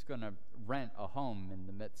who's going to rent a home in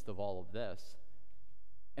the midst of all of this?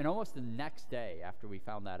 And almost the next day after we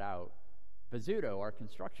found that out, Bizzuto, our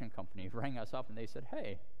construction company, rang us up and they said,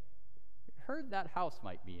 "Hey, we heard that house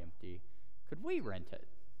might be empty. Could we rent it?"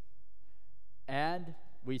 And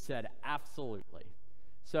we said, absolutely.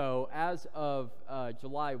 So as of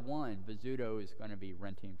July 1, Bizzuto is going to be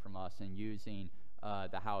renting from us and using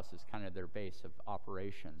the house as kind of their base of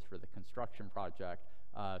operations for the construction project.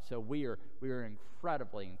 So we are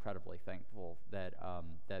incredibly thankful that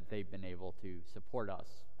that they've been able to support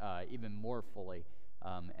us even more fully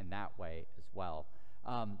in that way as well.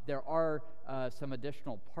 There are some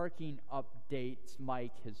additional parking updates.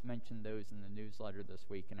 Mike has mentioned those in the newsletter this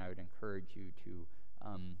week, and I would encourage you to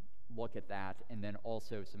look at that. And then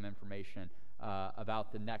also some information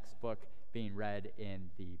about the next book being read in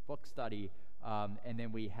the book study. And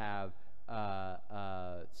then we have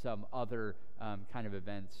some other kind of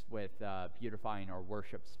events with beautifying our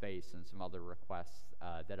worship space and some other requests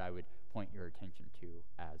that I would point your attention to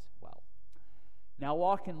as well. Now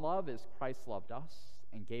walk in love as Christ loved us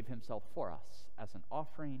and gave himself for us as an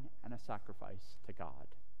offering and a sacrifice to God.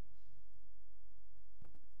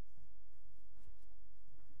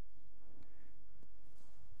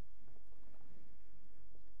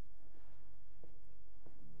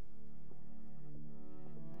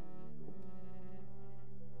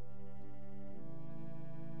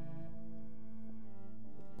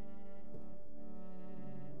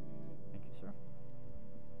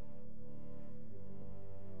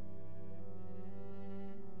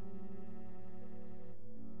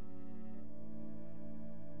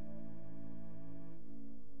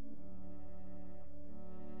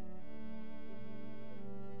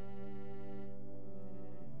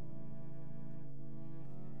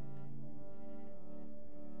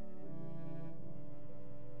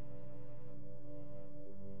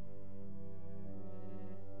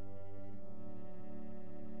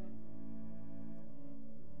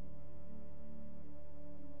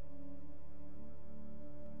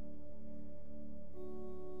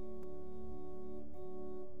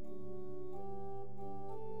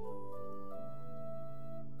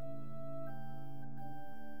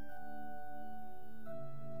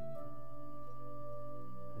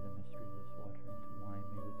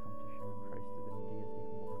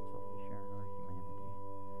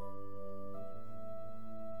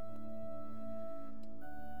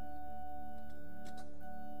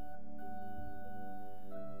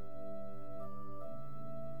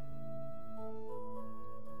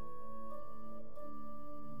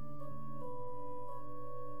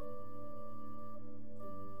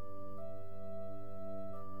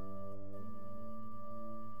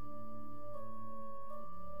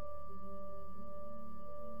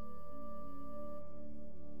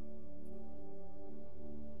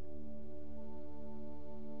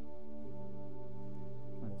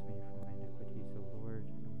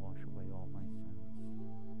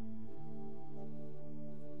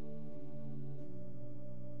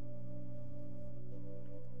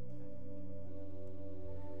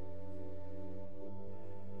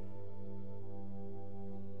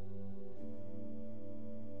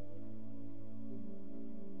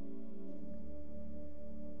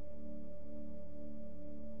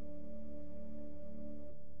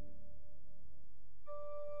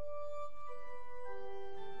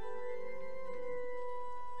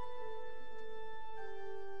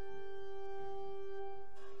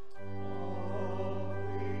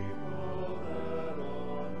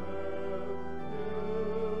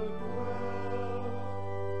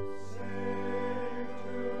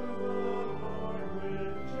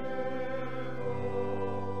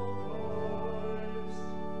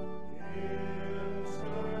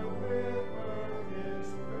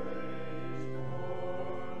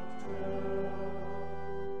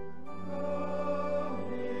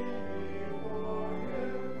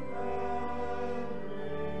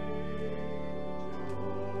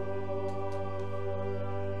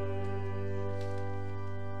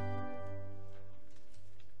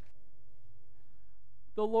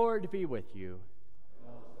 The Lord be with you.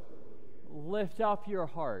 Lift up your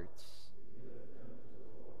hearts.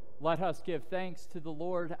 Let us give thanks to the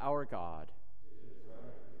Lord our God.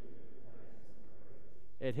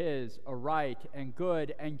 It is a right and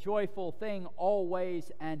good and joyful thing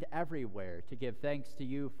always and everywhere to give thanks to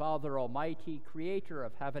you, Father Almighty, creator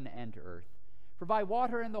of heaven and earth. For by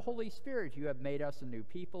water and the Holy Spirit you have made us a new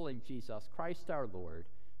people in Jesus Christ our Lord,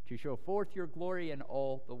 to show forth your glory in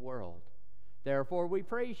all the world. Therefore we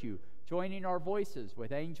praise you, joining our voices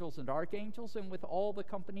with angels and archangels and with all the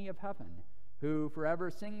company of heaven, who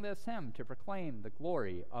forever sing this hymn to proclaim the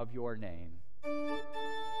glory of your name.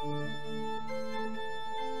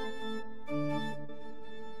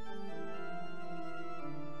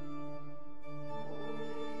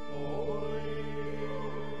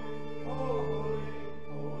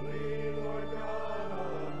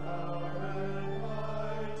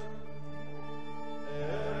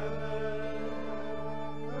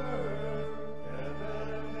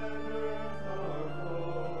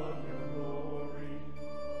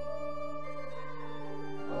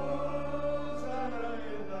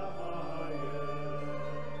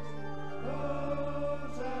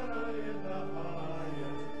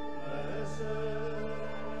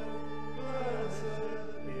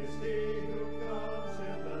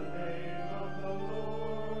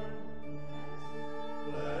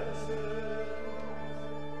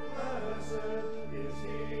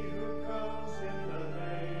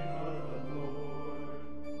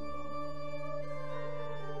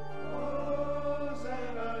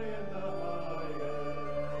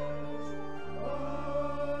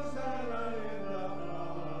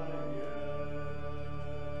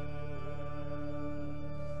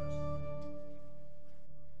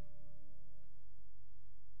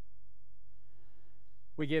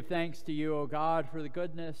 We give thanks to you, O God, for the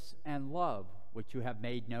goodness and love which you have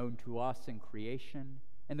made known to us in creation,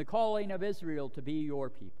 and the calling of Israel to be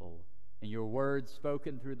your people, in your words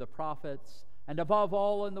spoken through the prophets, and above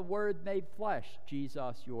all in the Word made flesh,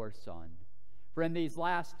 Jesus your Son. For in these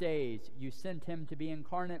last days you sent him to be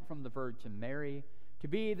incarnate from the Virgin Mary, to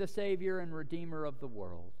be the Savior and Redeemer of the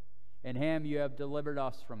world. In him you have delivered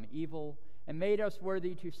us from evil, and made us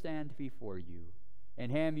worthy to stand before you. In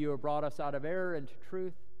him you have brought us out of error into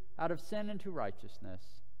truth, out of sin into righteousness,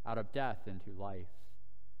 out of death into life.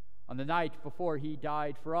 On the night before he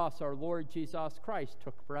died for us, our Lord Jesus Christ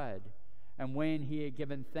took bread, and when he had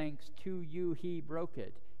given thanks to you, he broke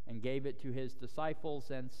it and gave it to his disciples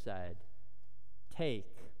and said,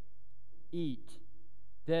 "Take, eat.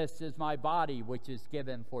 This is my body which is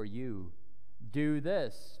given for you. Do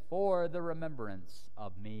this for the remembrance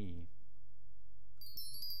of me."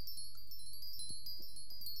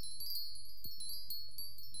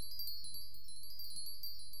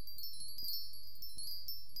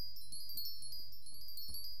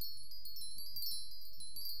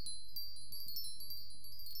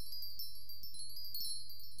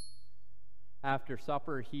 After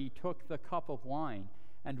supper, he took the cup of wine,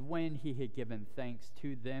 and when he had given thanks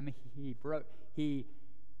to them, he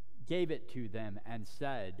gave it to them and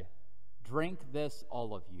said, "Drink this,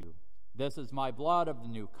 all of you. This is my blood of the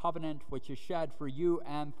new covenant, which is shed for you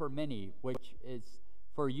and for many,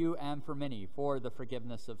 for the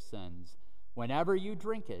forgiveness of sins. Whenever you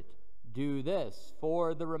drink it, do this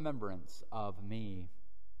for the remembrance of me."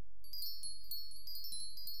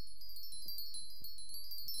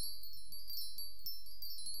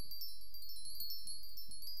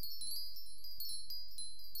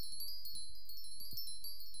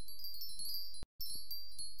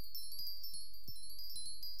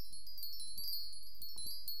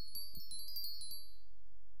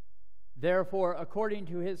 Therefore, according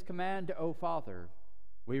to his command, O Father,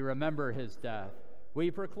 we remember his death,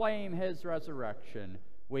 we proclaim his resurrection,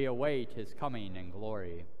 we await his coming in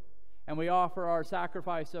glory. And we offer our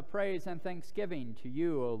sacrifice of praise and thanksgiving to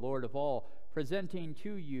you, O Lord of all, presenting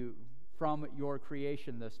to you from your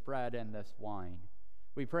creation this bread and this wine.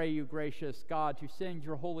 We pray you, gracious God, to send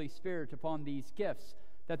your Holy Spirit upon these gifts,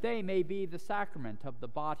 that they may be the sacrament of the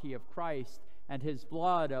body of Christ and his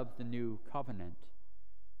blood of the new covenant.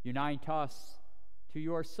 Unite us to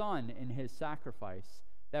your Son in his sacrifice,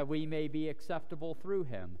 that we may be acceptable through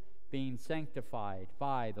him, being sanctified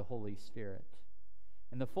by the Holy Spirit.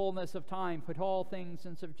 In the fullness of time, put all things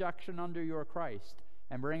in subjection under your Christ,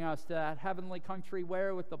 and bring us to that heavenly country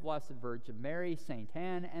where, with the Blessed Virgin Mary, Saint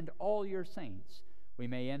Anne, and all your saints, we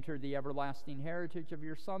may enter the everlasting heritage of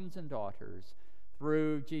your sons and daughters.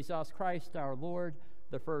 Through Jesus Christ our Lord,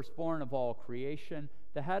 the firstborn of all creation,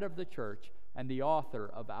 the head of the church, and the author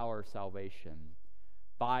of our salvation.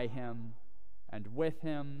 By him, and with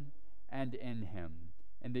him, and in him,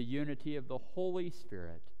 in the unity of the Holy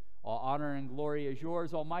Spirit. All honor and glory is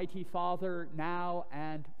yours, Almighty Father, now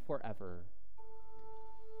and forever.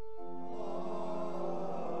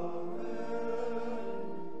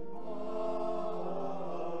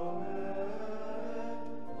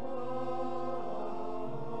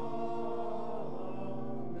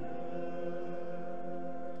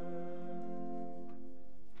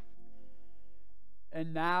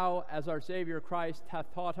 And now, as our Savior Christ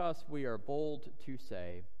hath taught us, we are bold to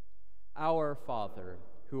say, Our Father,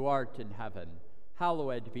 who art in heaven,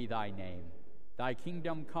 hallowed be thy name. Thy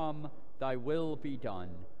kingdom come, thy will be done,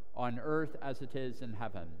 on earth as it is in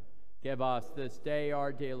heaven. Give us this day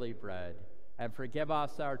our daily bread, and forgive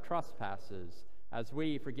us our trespasses, as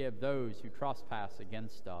we forgive those who trespass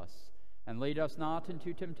against us. And lead us not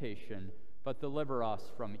into temptation, but deliver us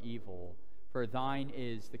from evil. For thine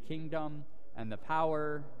is the kingdom, and the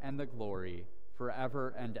power, and the glory,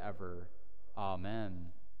 forever and ever. Amen.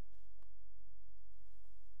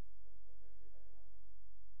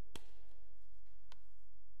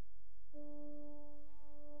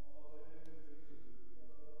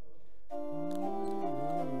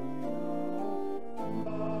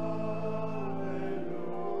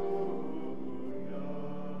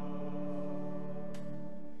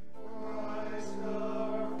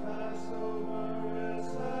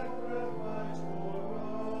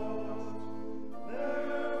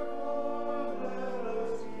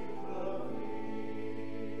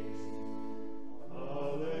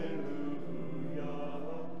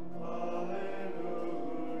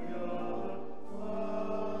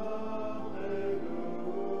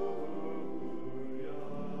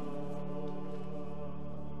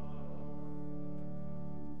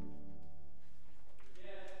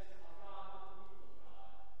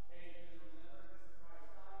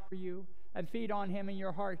 You and feed on him in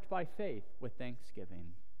your heart by faith with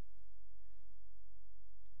thanksgiving.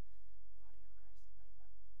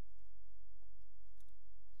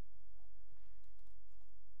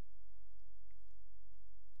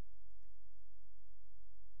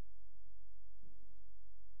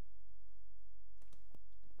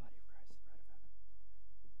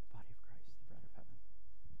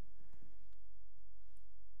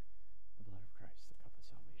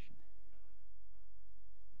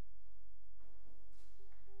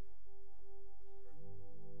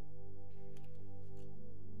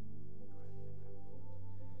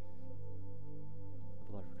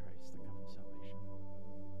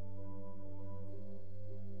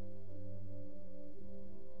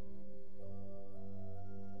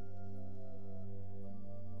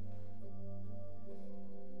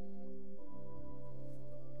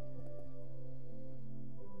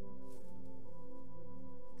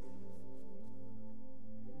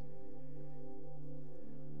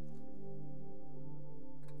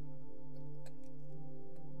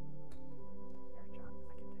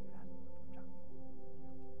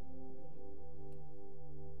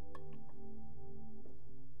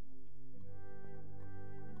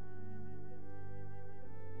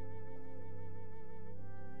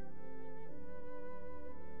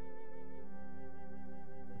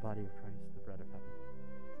 Body of Christ, the bread of heaven.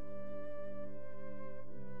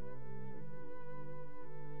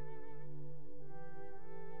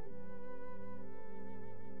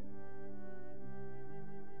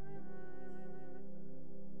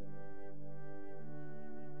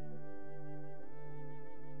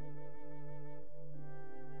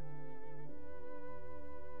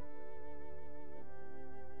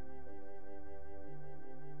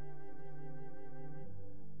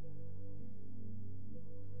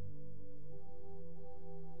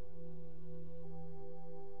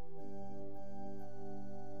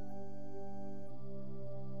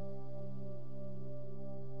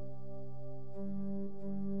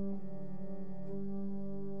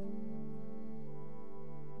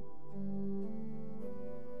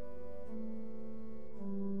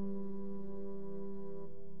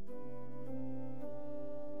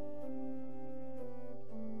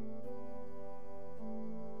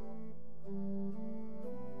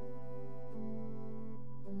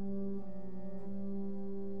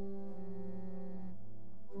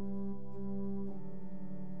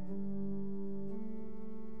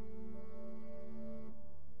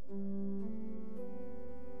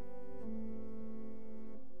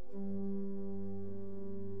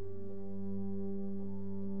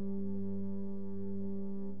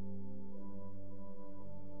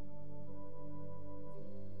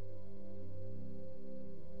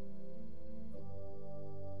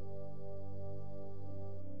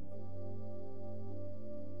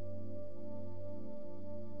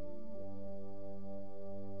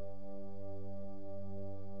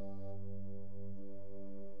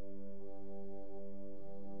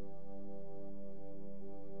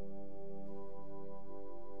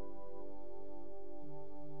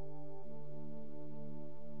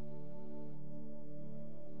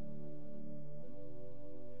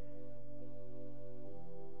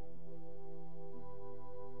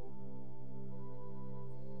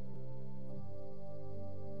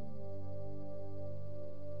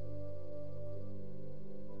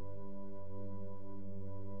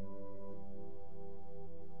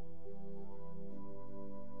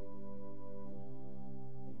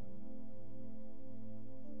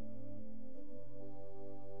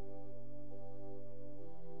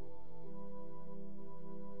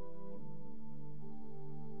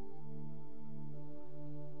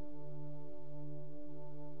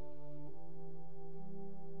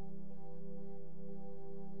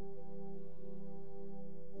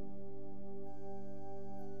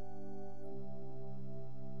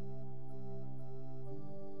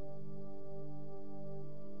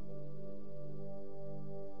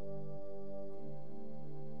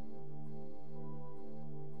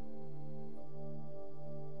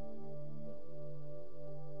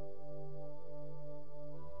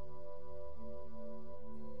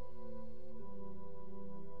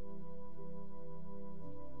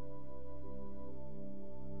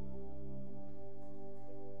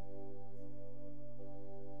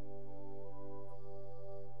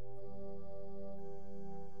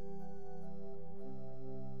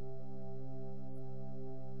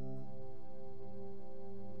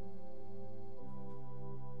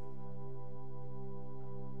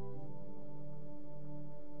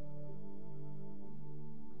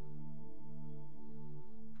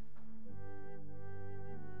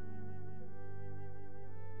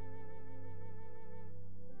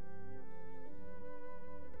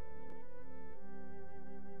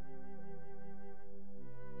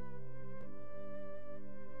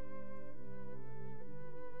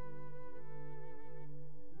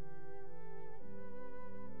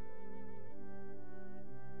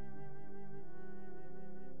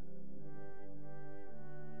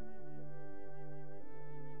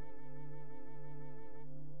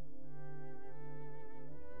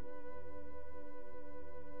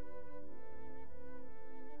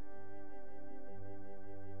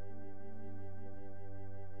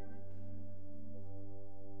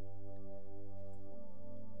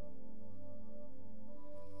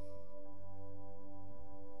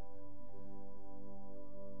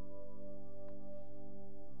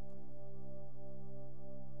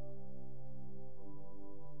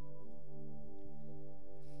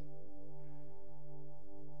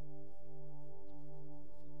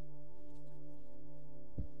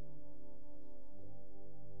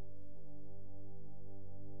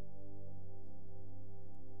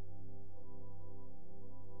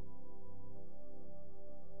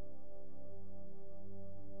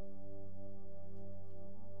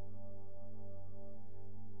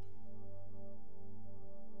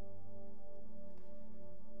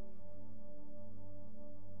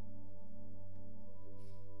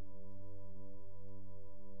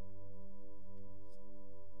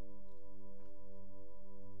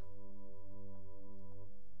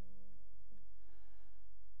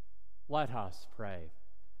 Let us pray.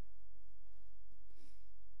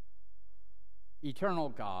 Eternal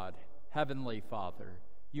God, Heavenly Father,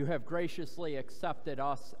 you have graciously accepted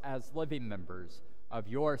us as living members of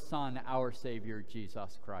your Son, our Savior,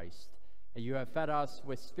 Jesus Christ, and you have fed us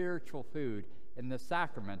with spiritual food in the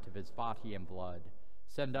sacrament of his body and blood.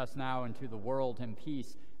 Send us now into the world in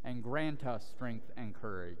peace, and grant us strength and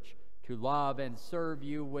courage to love and serve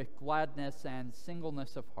you with gladness and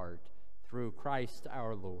singleness of heart, through Christ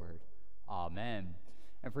our Lord. Amen.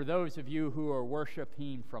 And for those of you who are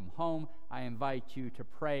worshiping from home, I invite you to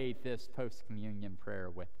pray this post-communion prayer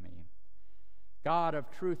with me. God of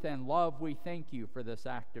truth and love, we thank you for this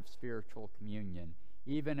act of spiritual communion,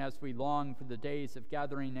 even as we long for the days of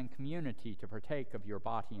gathering in community to partake of your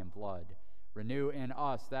body and blood. Renew in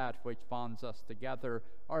us that which bonds us together,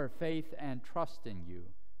 our faith and trust in you,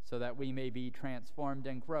 so that we may be transformed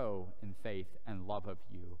and grow in faith and love of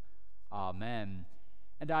you. Amen.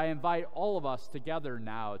 And I invite all of us together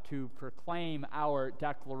now to proclaim our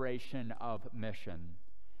declaration of mission.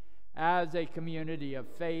 As a community of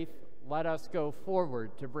faith, let us go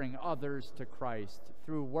forward to bring others to Christ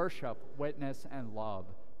through worship, witness, and love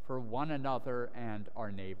for one another and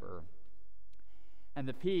our neighbor. And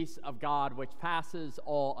the peace of God, which passes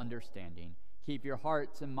all understanding, keep your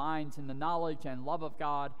hearts and minds in the knowledge and love of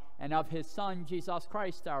God and of his Son, Jesus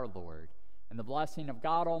Christ our Lord. And the blessing of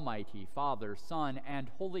God Almighty, Father, Son, and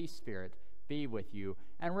Holy Spirit be with you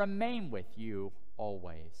and remain with you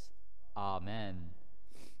always. Amen.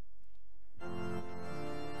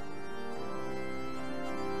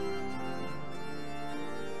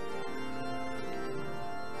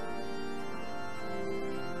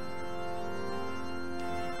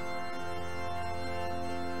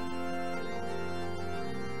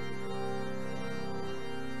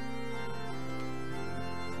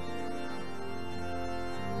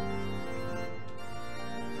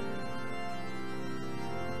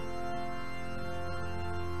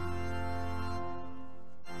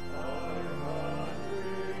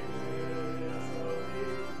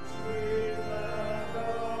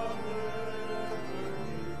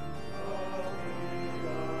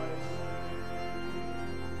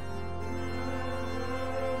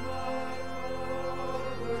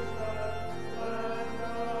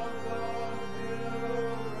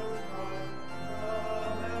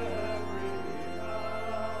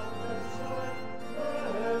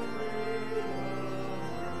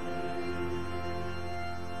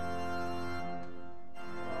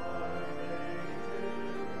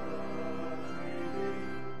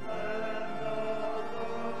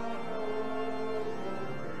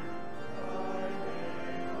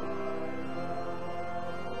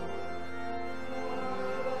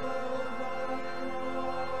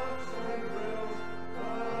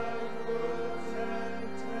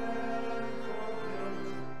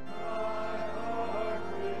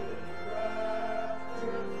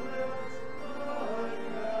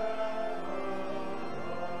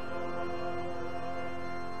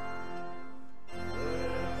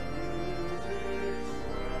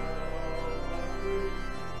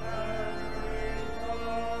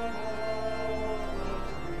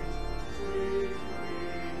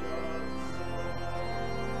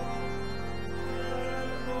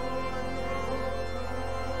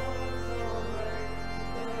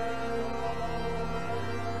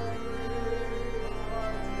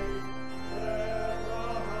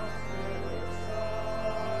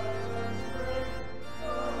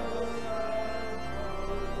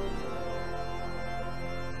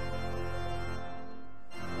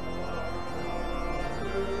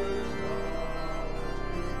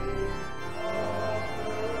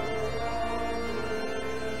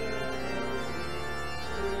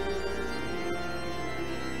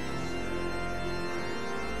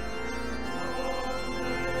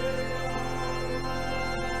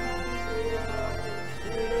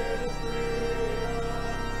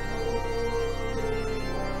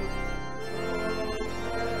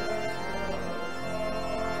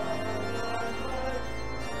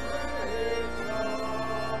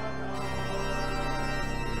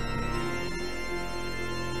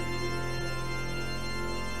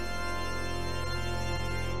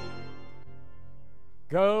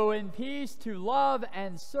 Go in peace to love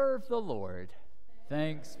and serve the Lord.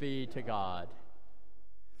 Thanks be to God.